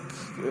Angst,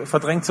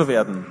 verdrängt zu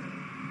werden.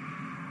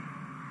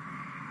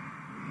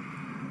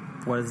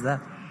 What is that?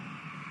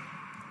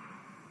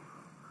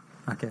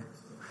 Okay.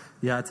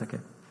 Yeah, it's okay.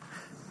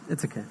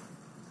 It's okay.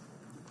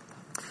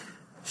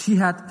 She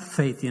had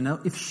faith, you know.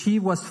 If she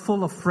was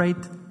full of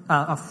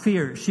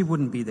fear, she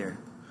wouldn't be there.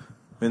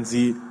 Wenn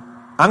sie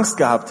Angst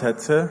gehabt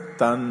hätte,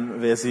 dann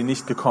wäre sie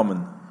nicht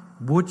gekommen.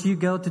 Would you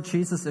go to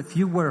Jesus if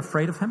you were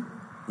afraid of him?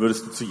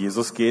 Würdest du zu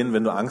Jesus gehen,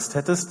 wenn du Angst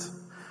hättest?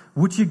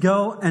 Would you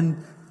go and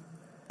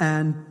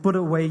put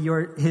away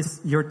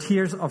your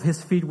tears of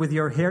his feet with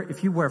your hair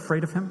if you were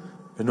afraid of him?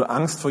 Wenn du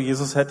Angst vor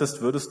Jesus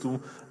hättest, würdest du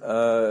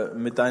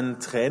mit deinen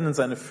Tränen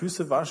seine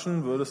Füße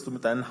waschen? Würdest du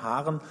mit deinen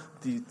Haaren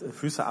die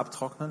Füße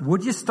abtrocknen?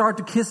 Would you start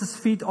to kiss his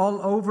feet all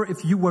over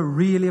if you were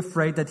really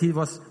afraid that he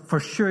was for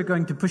sure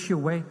going to push you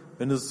away?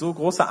 Wenn du so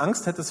große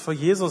Angst hättest vor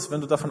Jesus, wenn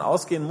du davon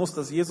ausgehen musst,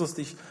 dass Jesus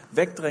dich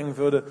wegdrängen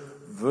würde,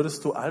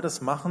 würdest du all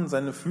das machen,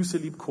 seine Füße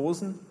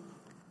liebkosen?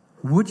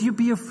 Would you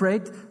be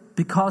afraid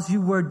because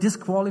you were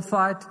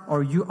disqualified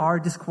or you are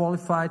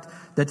disqualified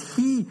that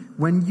he,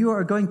 when you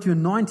are going to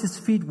anoint his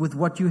feet with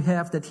what you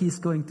have, that he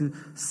is going to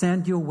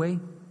send you away?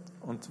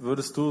 Und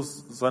würdest du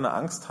so eine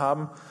Angst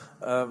haben,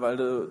 weil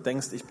du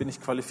denkst, ich bin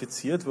nicht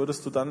qualifiziert,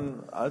 würdest du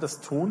dann all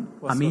das tun,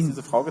 was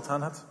diese Frau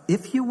getan hat?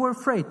 If you were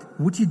afraid,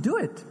 would you do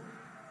it?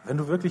 Wenn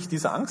du wirklich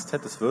diese Angst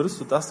hättest, würdest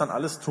du das dann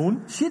alles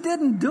tun? She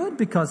didn't do it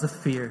because of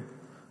fear.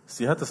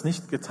 Sie hat es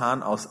nicht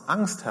getan aus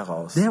Angst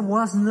heraus. There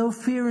was no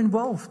fear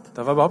involved.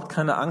 Da war überhaupt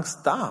keine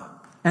Angst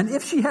da. And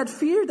if she had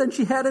fear, then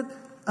she had it,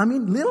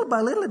 little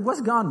by little it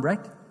was gone, right?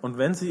 Und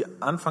wenn sie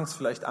anfangs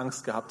vielleicht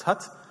Angst gehabt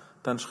hat,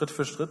 dann Schritt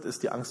für Schritt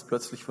ist die Angst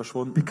plötzlich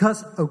verschwunden.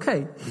 Because,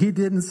 okay, he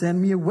didn't send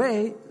me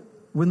away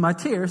with my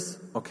tears.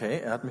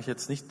 Okay, er hat mich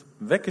jetzt nicht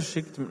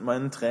weggeschickt mit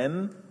meinen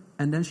Tränen.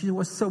 And then she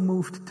was so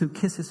moved to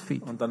kiss his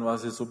feet. Und dann war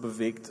sie so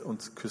bewegt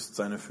und küsst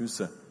seine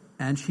Füße.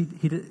 And he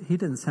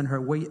didn't send her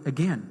away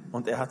again.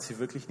 Und er hat sie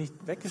wirklich nicht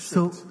weggeschickt.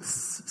 So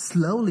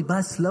slowly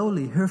by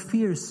slowly, her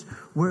fears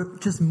were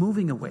just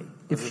moving away,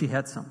 if she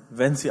had some.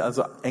 Wenn sie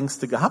also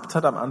Ängste gehabt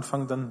hat am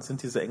Anfang, dann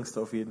sind diese Ängste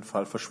auf jeden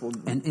Fall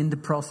verschwunden. And in the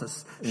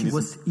process, she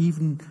was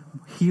even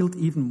healed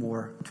even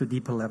more to a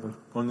deeper level.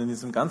 Und in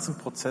diesem ganzen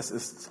Prozess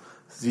ist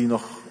sie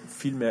noch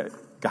viel mehr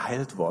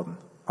geheilt worden.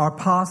 Our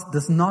past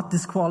does not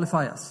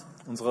disqualify us.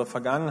 Unsere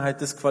Vergangenheit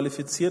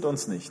disqualifiziert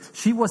uns nicht.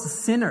 She was a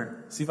sinner.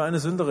 Sie war eine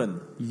Sünderin.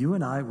 You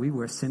and I, we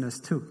were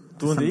sinners too.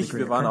 Du und ich,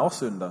 wir waren auch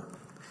Sünder.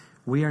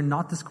 We are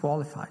not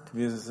disqualified.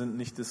 Wir sind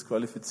nicht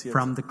disqualifiziert.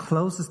 From the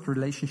closest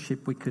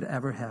relationship we could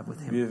ever have with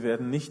him. Wir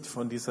werden nicht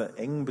von dieser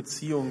engen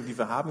Beziehung, die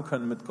wir haben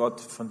können mit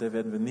Gott, von der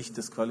werden wir nicht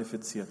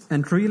disqualifiziert.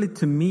 And really,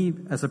 to me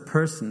as a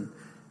person,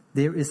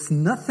 there is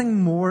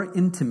nothing more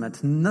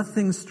intimate,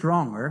 nothing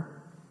stronger.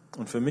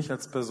 Und für mich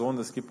als Person,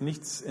 es gibt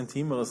nichts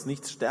Intimeres,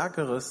 nichts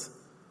Stärkeres,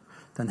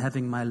 than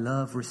having my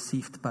love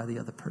received by the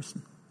other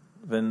person.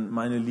 Wenn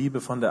meine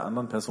Liebe von der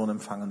anderen Person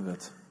empfangen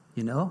wird.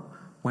 You know,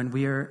 when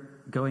we are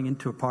going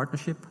into a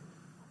partnership,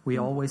 we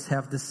always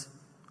have this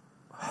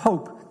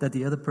hope that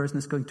the other person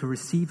is going to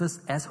receive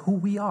us as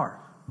who we are.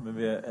 Wenn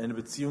wir eine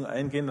Beziehung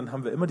eingehen, dann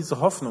haben wir immer diese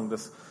Hoffnung,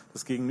 dass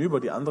das Gegenüber,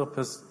 die andere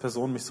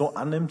Person mich so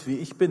annimmt, wie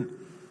ich bin.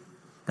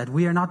 That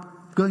we are not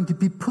going to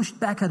be pushed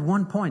back at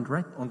one point,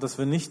 right? Und dass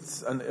wir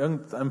nicht an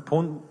irgendeinem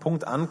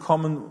Punkt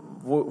ankommen,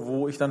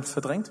 wo ich dann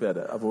verdrängt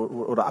werde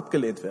oder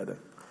abgelehnt werde.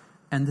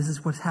 And this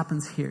is what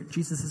happens here.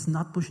 Jesus is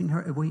not pushing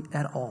her away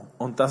at all.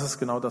 Und das ist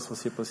genau das,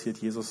 was hier passiert.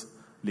 Jesus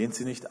lehnt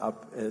sie nicht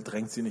ab,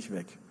 drängt sie nicht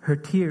weg.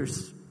 Her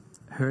tears,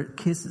 her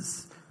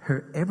kisses,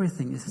 her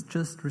everything is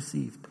just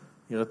received.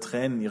 Ihre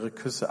Tränen, ihre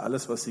Küsse,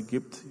 alles, was sie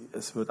gibt,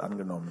 es wird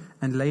angenommen.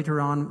 And later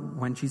on,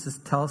 when Jesus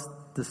tells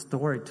the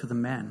story to the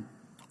man,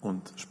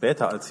 und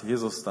später, als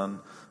Jesus dann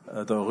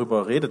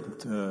darüber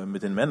redet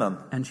mit den Männern,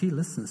 and she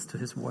listens to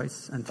his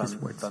voice and his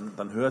words.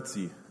 Dann hört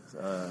sie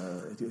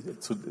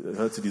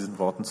diesen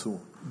Worten zu.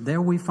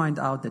 There we find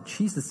out that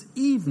Jesus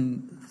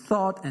even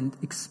thought and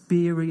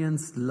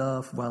experienced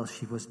love while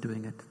she was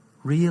doing it.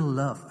 real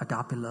love,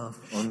 agape love.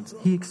 Und-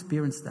 He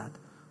experienced that.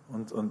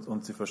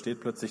 Und sie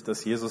versteht plötzlich,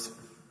 dass Jesus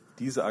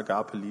diese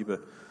Agape-Liebe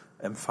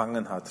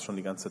empfangen hat, schon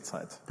die ganze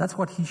Zeit. That's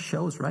what he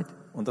shows, right?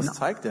 Und das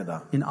zeigt er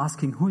da. In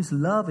asking who is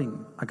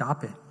loving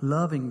agape,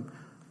 loving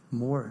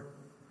more.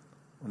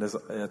 Und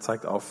er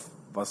zeigt auf,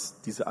 was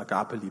diese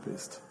Agape-Liebe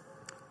ist.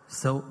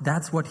 So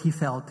that's what he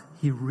felt.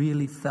 He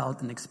really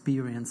felt and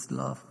experienced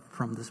love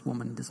from this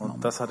woman in this Und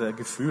moment. das hat er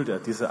gefühlt. Er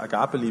hat diese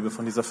Agape-Liebe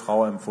von dieser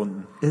Frau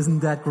empfunden.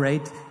 Isn't that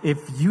great? If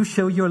you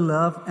show your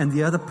love and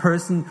the other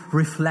person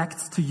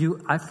reflects to you,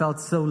 I felt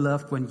so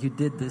loved when you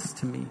did this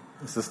to me.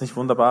 Ist es nicht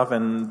wunderbar,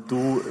 wenn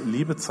du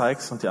Liebe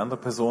zeigst und die andere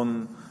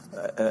Person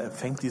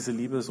empfängt diese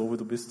Liebe so, wie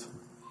du bist?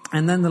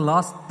 And then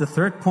the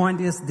third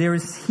point is there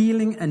is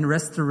healing and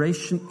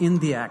restoration in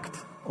the act.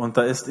 Und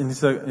da ist in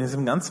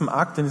diesem ganzen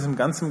Akt, in diesem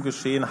ganzen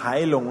Geschehen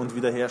Heilung und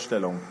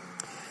Wiederherstellung.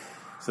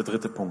 Das ist der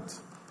dritte Punkt.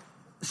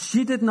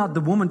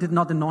 The woman did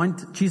not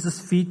anoint Jesus'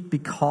 feet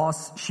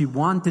because she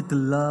wanted the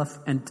love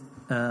and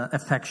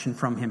affection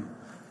from him.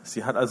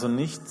 Sie hat also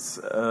nicht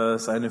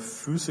seine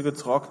Füße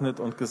getrocknet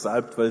und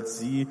gesalbt, weil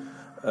sie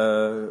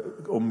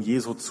um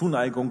Jesu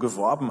Zuneigung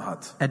geworben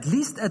hat. At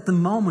least at the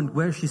moment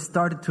where she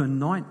started to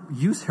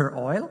use her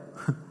oil,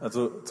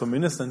 Also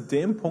zumindest an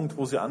dem Punkt,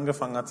 wo sie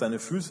angefangen hat, seine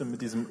Füße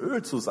mit diesem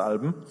Öl zu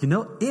salben. you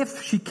know,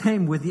 if she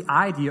came with the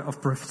idea of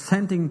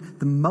presenting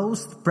the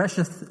most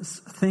precious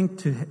thing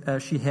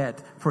she had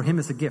for him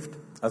as a gift,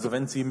 Also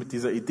wenn sie mit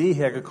dieser Idee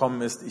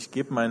hergekommen ist, ich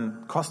gebe mein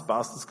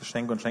kostbarstes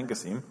Geschenk und schenke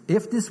es ihm.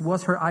 if this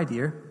was her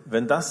idea,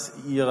 Wenn das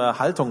ihre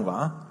Haltung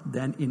war,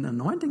 then in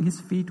anointing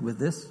his feet with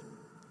this,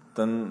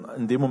 dann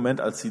in dem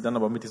Moment, als sie dann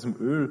aber mit diesem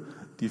Öl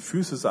die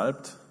Füße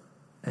salbt,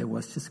 it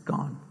was just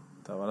gone.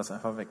 da war das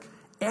einfach weg.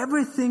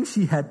 Everything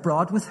she had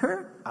brought with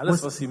her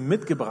Alles, was sie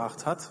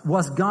mitgebracht hat,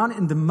 was gone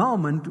in the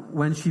moment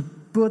when she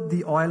put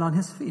the oil on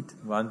his feet.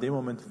 war in dem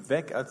Moment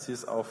weg, als sie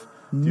es auf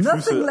die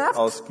Nothing Füße left.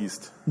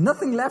 ausgießt.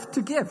 Nothing left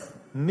to give.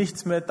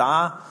 Nichts mehr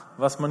da,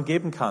 was man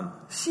geben kann.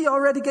 She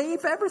already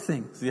gave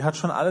everything. Sie hat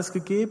schon alles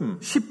gegeben.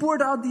 She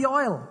poured out the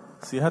oil.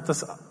 Sie hat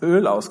das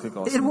Öl It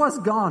ausgegossen.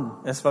 was gone.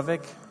 Es war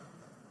weg.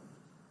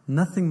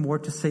 Nothing more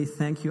to say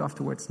thank you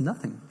afterwards.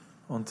 Nothing.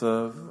 Und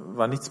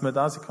war nichts mehr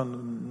da. Sie konnte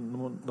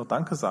nur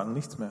Danke sagen,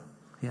 nichts mehr.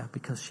 Yeah,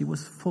 because she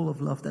was full of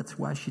love. That's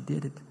why she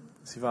did it.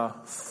 Sie war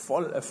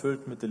voll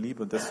erfüllt mit der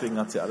Liebe und deswegen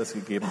hat sie alles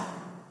gegeben.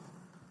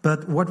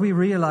 But what we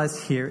realize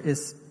here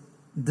is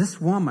this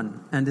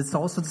woman, and it's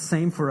also the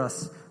same for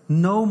us,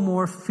 no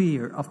more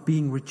fear of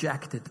being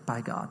rejected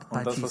by God, by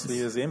Und das, was wir Jesus.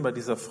 hier sehen bei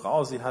dieser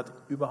Frau, sie hat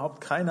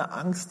überhaupt keine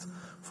Angst,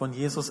 von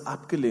Jesus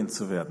abgelehnt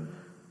zu werden.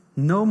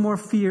 No more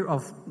fear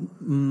of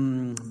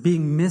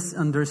being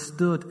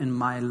misunderstood in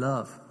my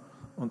love.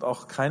 Und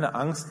auch keine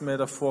Angst mehr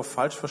davor,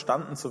 falsch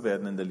verstanden zu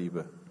werden in der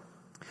Liebe.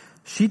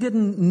 She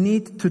didn't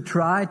need to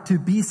try to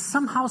be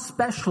somehow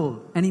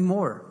special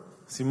anymore.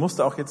 Sie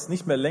musste auch jetzt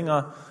nicht mehr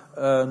länger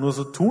nur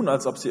so tun,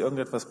 als ob sie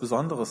irgendetwas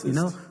Besonderes You ist.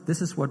 know,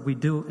 this is what we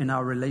do in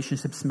our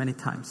relationships many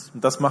times.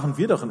 Und das machen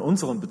wir doch in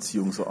unseren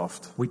Beziehungen so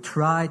oft. We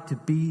try to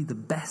be the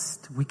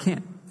best we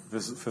can. Wir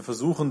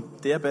versuchen,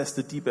 der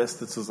Beste, die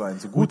Beste zu sein,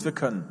 so gut wir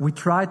können. We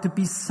try to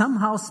be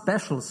somehow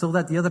special so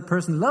that the other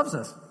person loves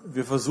us.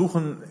 Wir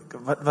versuchen,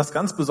 was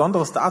ganz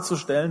Besonderes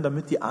darzustellen,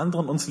 damit die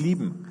anderen uns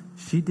lieben.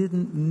 She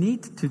didn't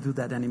need to do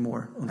that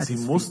anymore. Und at sie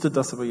his musste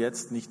das aber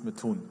jetzt nicht mehr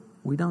tun. feet.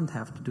 We don't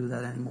have to do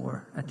that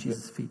anymore at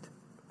Jesus' feet.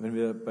 Wenn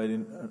wir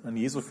an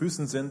Jesu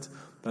Füßen sind,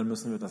 dann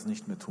müssen wir das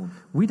nicht mehr tun.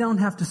 We don't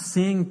have to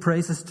sing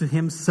praises to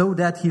him so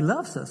that he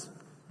loves us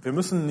Wir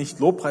müssen nicht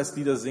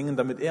Lobpreislieder singen,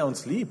 damit er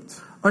uns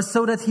liebt or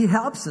so that he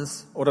helps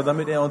us, oder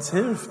damit er uns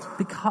hilft,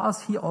 because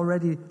he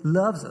already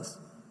loves us.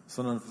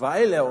 sondern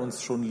weil er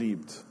uns schon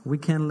liebt, We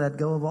can let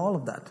go of all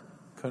of that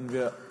können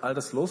wir all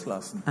das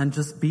loslassen and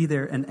just be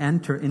there and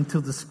enter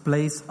into this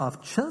place of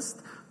just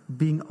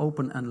being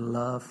open and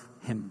love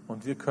him.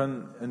 und wir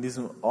können in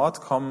diesen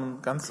Ort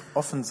kommen, ganz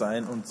offen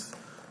sein und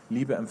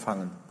Liebe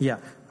empfangen. Yeah,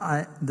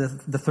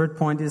 the third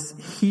point is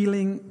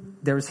healing.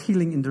 There is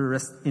healing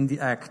in the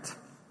act.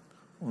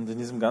 Und in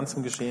diesem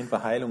ganzen Geschehen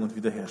war Heilung und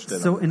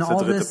Wiederherstellung. So in Das ist der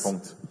all dritte this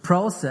Punkt.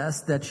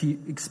 process that she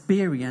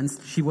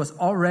experienced, she was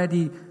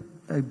already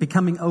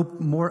becoming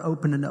more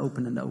open and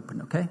open and open,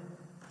 okay?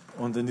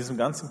 Und in diesem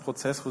ganzen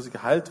Prozess, wo sie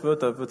geheilt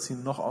wird, da wird sie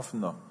noch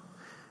offener.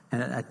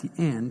 And at the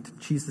end,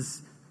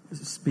 Jesus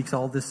speaks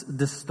all this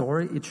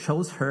story. It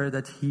shows her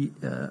that he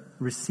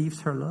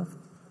receives her love.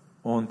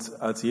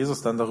 Und als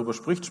Jesus dann darüber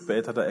spricht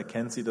später, da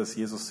erkennt sie, dass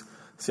Jesus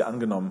sie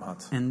angenommen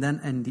hat. And then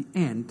in the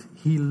end,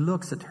 he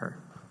looks at her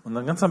Und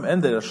dann ganz am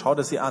Ende, da schaut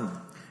er sie an.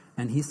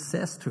 and he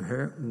says to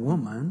her,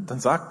 "Woman, Dann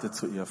sagt er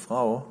zu ihr,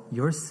 Frau,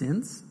 your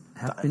sins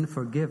have been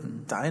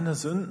forgiven." deine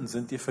Sünden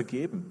sind dir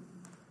vergeben.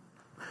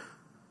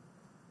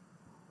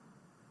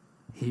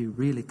 He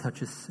really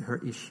touches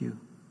her issue.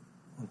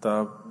 Und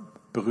da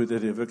berührt er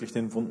dir wirklich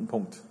den wunden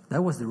Punkt.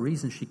 That was the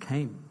reason she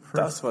came first.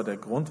 Das war der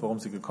Grund, warum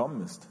sie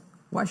gekommen ist.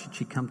 Why should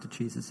she come to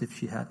Jesus if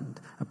she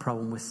hadn't a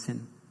problem with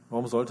sin?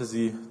 Warum sollte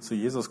sie zu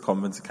Jesus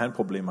kommen, wenn sie kein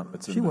Problem hat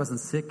mit She Sünde? wasn't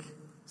sick,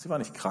 Sie war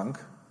nicht krank,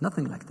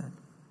 nothing like that.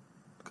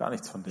 Gar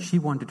nichts von dem.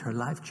 She wanted her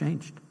life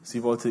changed.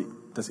 Sie wollte,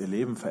 dass ihr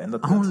Leben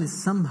verändert Only wird.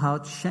 somehow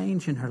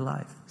change in her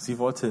life. Sie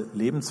wollte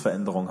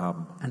Lebensveränderung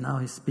haben. And now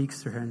he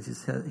speaks to her and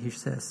he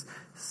says,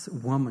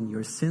 woman,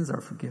 your sins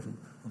are forgiven.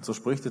 Und so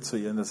spricht er zu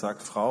ihr und er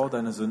sagt, Frau,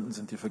 deine Sünden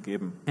sind dir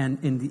vergeben.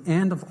 And in the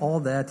end of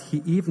all that,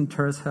 he even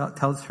tells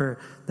her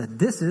that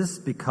this is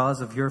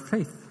because of your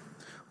faith.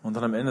 Und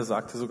dann am Ende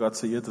sagt er sogar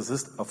zu ihr, das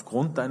ist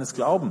aufgrund deines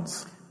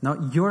Glaubens. Now,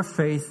 your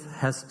faith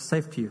has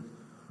saved you.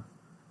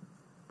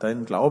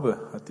 Dein Glaube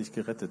hat dich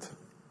gerettet.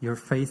 Your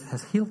faith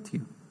has healed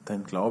you.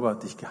 Dein Glaube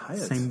hat dich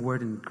geheilt. Same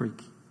word in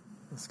Greek.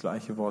 Das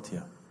gleiche Wort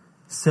hier.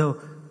 So,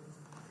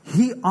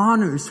 he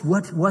honors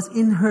what was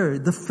in her,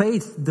 the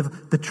faith,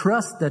 the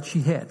trust that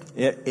she had.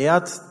 Er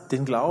ehrt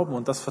den Glauben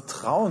und das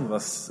Vertrauen,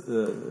 was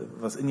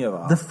in ihr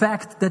war. The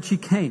fact that she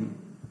came.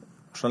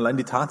 Schon allein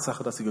die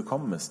Tatsache, dass sie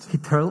gekommen ist. He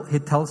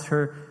tells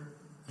her,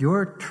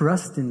 your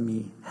trust in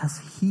me has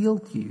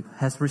healed you,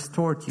 has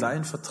restored you.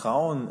 Dein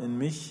Vertrauen in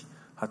mich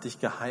hat dich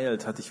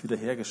geheilt, hat dich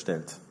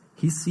wiederhergestellt.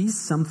 He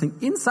sees something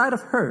inside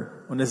of her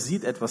Und er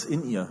sieht etwas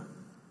in ihr.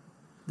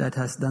 that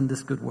has done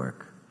this good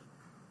work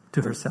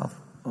to herself.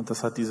 Und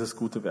das hat dieses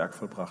gute Werk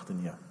vollbracht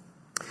in ihr.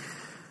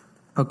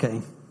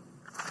 Okay.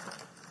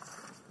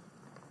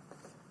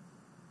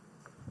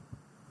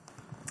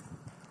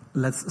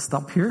 Let's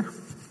stop here.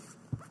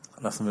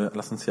 Lass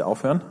uns hier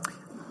aufhören.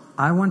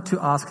 I want to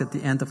ask at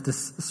the end of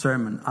this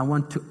sermon, I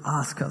want to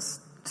ask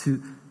us to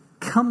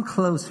come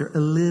closer, a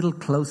little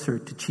closer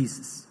to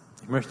Jesus.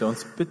 Ich möchte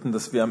uns bitten,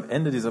 dass wir am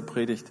Ende dieser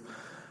Predigt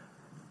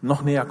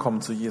noch näher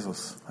kommen zu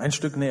Jesus. Ein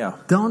Stück näher.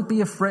 Don't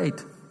be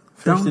afraid.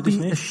 Fürchte Don't dich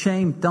be nicht.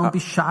 ashamed. Don't be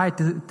shy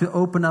to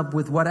open up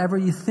with whatever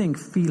you think,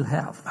 feel,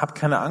 have. Hab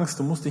keine Angst,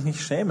 du musst dich nicht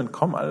schämen.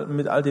 Komm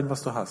mit all dem,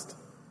 was du hast.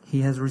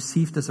 He has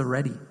received us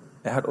already.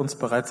 Er hat uns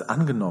bereits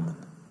angenommen.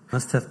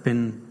 Must have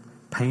been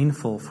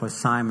painful for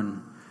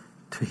Simon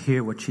to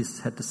hear what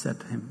Jesus had to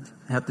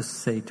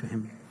say to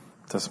him.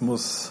 Das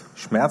muss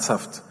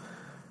schmerzhaft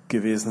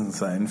gewesen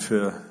sein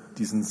für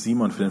diesen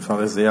Simon, für den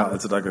Pharisäer,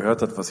 als er da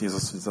gehört hat, was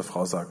Jesus zu dieser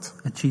Frau sagt.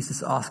 And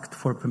Jesus asked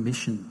for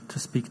permission to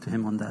speak to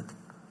him on that.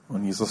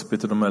 Und Jesus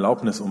bittet um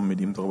Erlaubnis, um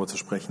mit ihm darüber zu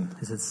sprechen.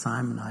 He said,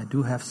 Simon, I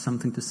do have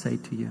something to say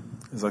to you.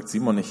 Er sagt,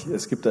 Simon,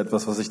 es gibt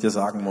etwas, was ich dir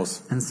sagen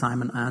muss. And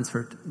Simon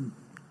answered,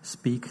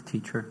 speak,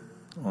 teacher.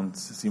 Und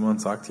Simon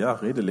sagt, ja,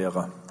 rede,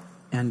 Lehrer.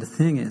 And the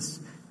thing is,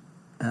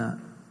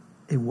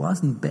 it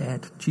wasn't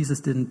bad.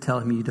 Jesus didn't tell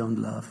him you don't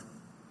love.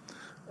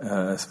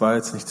 Es war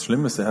jetzt nichts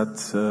Schlimmes. Er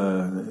hat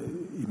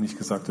ihm nicht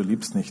gesagt, du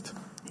liebst nicht.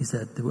 He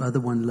said, the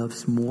other one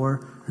loves more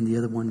and the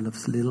other one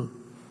loves little.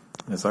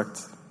 Er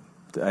sagt,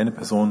 die eine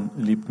Person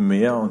liebt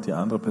mehr und die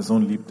andere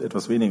Person liebt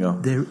etwas weniger.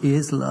 There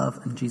is love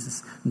and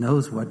Jesus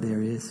knows what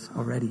there is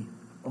already.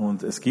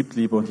 Und es gibt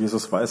Liebe und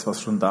Jesus weiß, was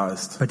schon da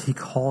ist. But he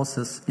calls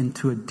us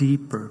into a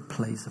deeper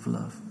place of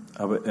love.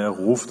 Aber er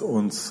ruft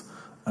uns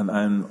an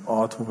einen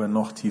Ort, wo wir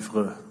noch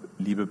tiefere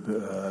Liebe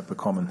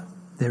bekommen.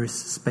 There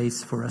is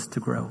space for us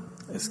to grow.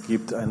 Es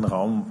gibt einen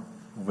Raum,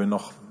 wo wir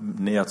noch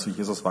näher zu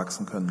Jesus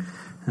wachsen können.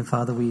 And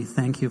Father, we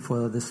thank you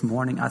for this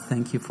morning. I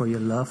thank you for your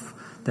love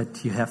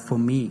that you have for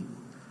me.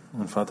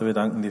 Und Vater, wir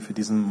danken dir für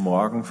diesen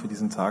Morgen, für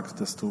diesen Tag,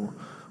 dass du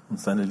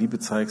uns deine Liebe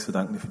zeigst. Wir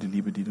danken dir für die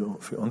Liebe, die du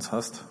für uns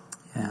hast.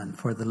 And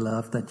for the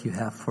love that you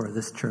have for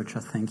this church. I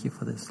thank you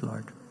for this,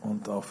 Lord.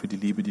 Und auch für die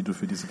Liebe, die du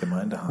für diese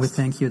Gemeinde We hast.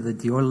 thank you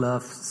that your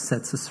love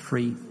sets us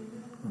free.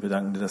 Und wir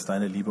danken dir, dass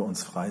deine Liebe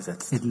uns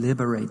freisetzt It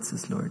liberates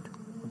us, Lord.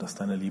 und dass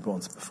deine Liebe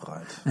uns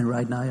befreit. And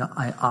right now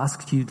I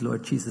ask you,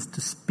 Lord Jesus,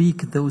 to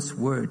speak those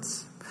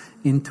words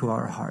into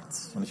our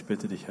hearts. Und ich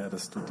bitte dich, Herr,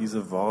 dass du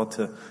diese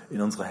Worte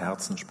in unsere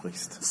Herzen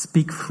sprichst.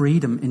 Speak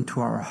freedom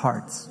into our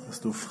hearts.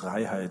 Dass du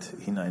Freiheit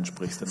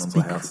hineinsprichst in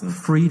unsere Speak Herzen.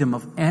 freedom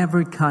of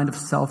every kind of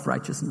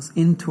self-righteousness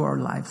into our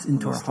lives,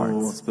 into Und our dass du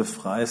hearts. uns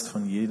befreist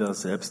von jeder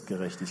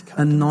Selbstgerechtigkeit.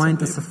 in unserem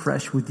Anoint us Leben.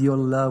 afresh with your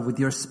love, with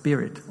your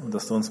spirit, Und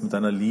dass du uns mit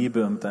deiner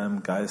Liebe und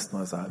deinem Geist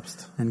neu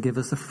salbst. and give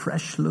us a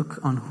fresh look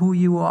on who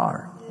you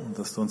are, Und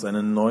dass du uns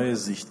eine neue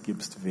Sicht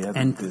gibst, wer du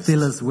and bist.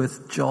 fill us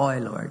with joy,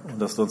 Lord,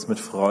 Und dass du uns mit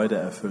Freude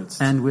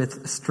erfüllst. and with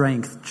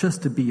strength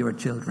just to be your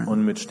children,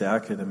 Und mit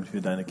Stärke, damit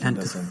wir deine and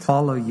Kinder to sind.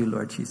 follow you,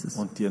 Lord Jesus.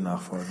 Und dir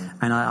nachfolgen.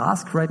 And I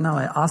ask right now,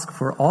 I ask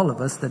for all of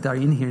us that are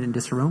in here in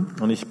this room,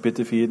 Und ich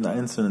bitte für jeden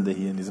Einzelnen, der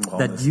hier in diesem Raum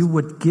that ist. you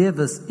would give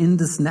us in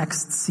this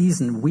next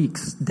season,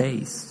 weeks,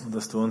 days, Und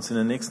dass du uns in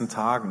den nächsten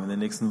Tagen, in den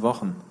nächsten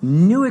Wochen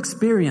new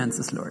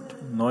experiences, Lord,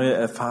 neue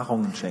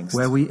Erfahrungen schenkst.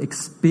 where we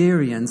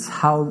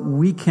experience how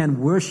we can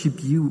worship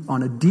you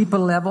on a deeper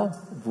level,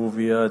 Wo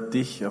wir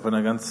dich auf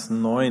einer ganz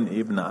neuen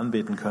Ebene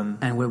anbeten können.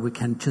 and where we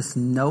can just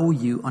know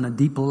you on a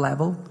deeper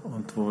level,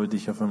 Und wo wir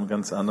dich auf einer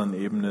ganz anderen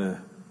Ebene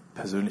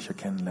persönlicher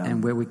kennenlernen.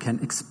 and where we can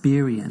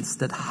experience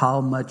that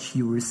how much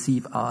you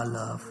receive our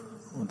love.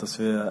 Und dass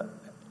wir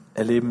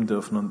erleben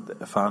dürfen und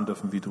erfahren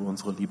dürfen, wie du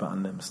unsere Liebe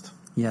annimmst.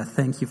 Yeah,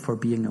 thank you for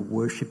being a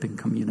worshiping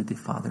community,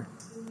 Father.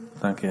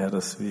 Danke, Herr,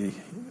 dass wir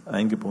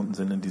eingebunden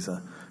sind in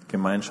dieser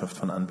Gemeinschaft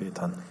von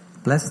Anbetern.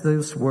 Bless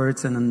those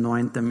words and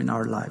anoint them in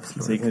our lives,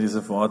 Lord. Segne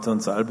diese Worte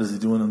und salbe sie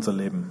du in unser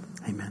Leben.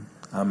 Amen.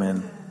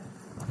 Amen.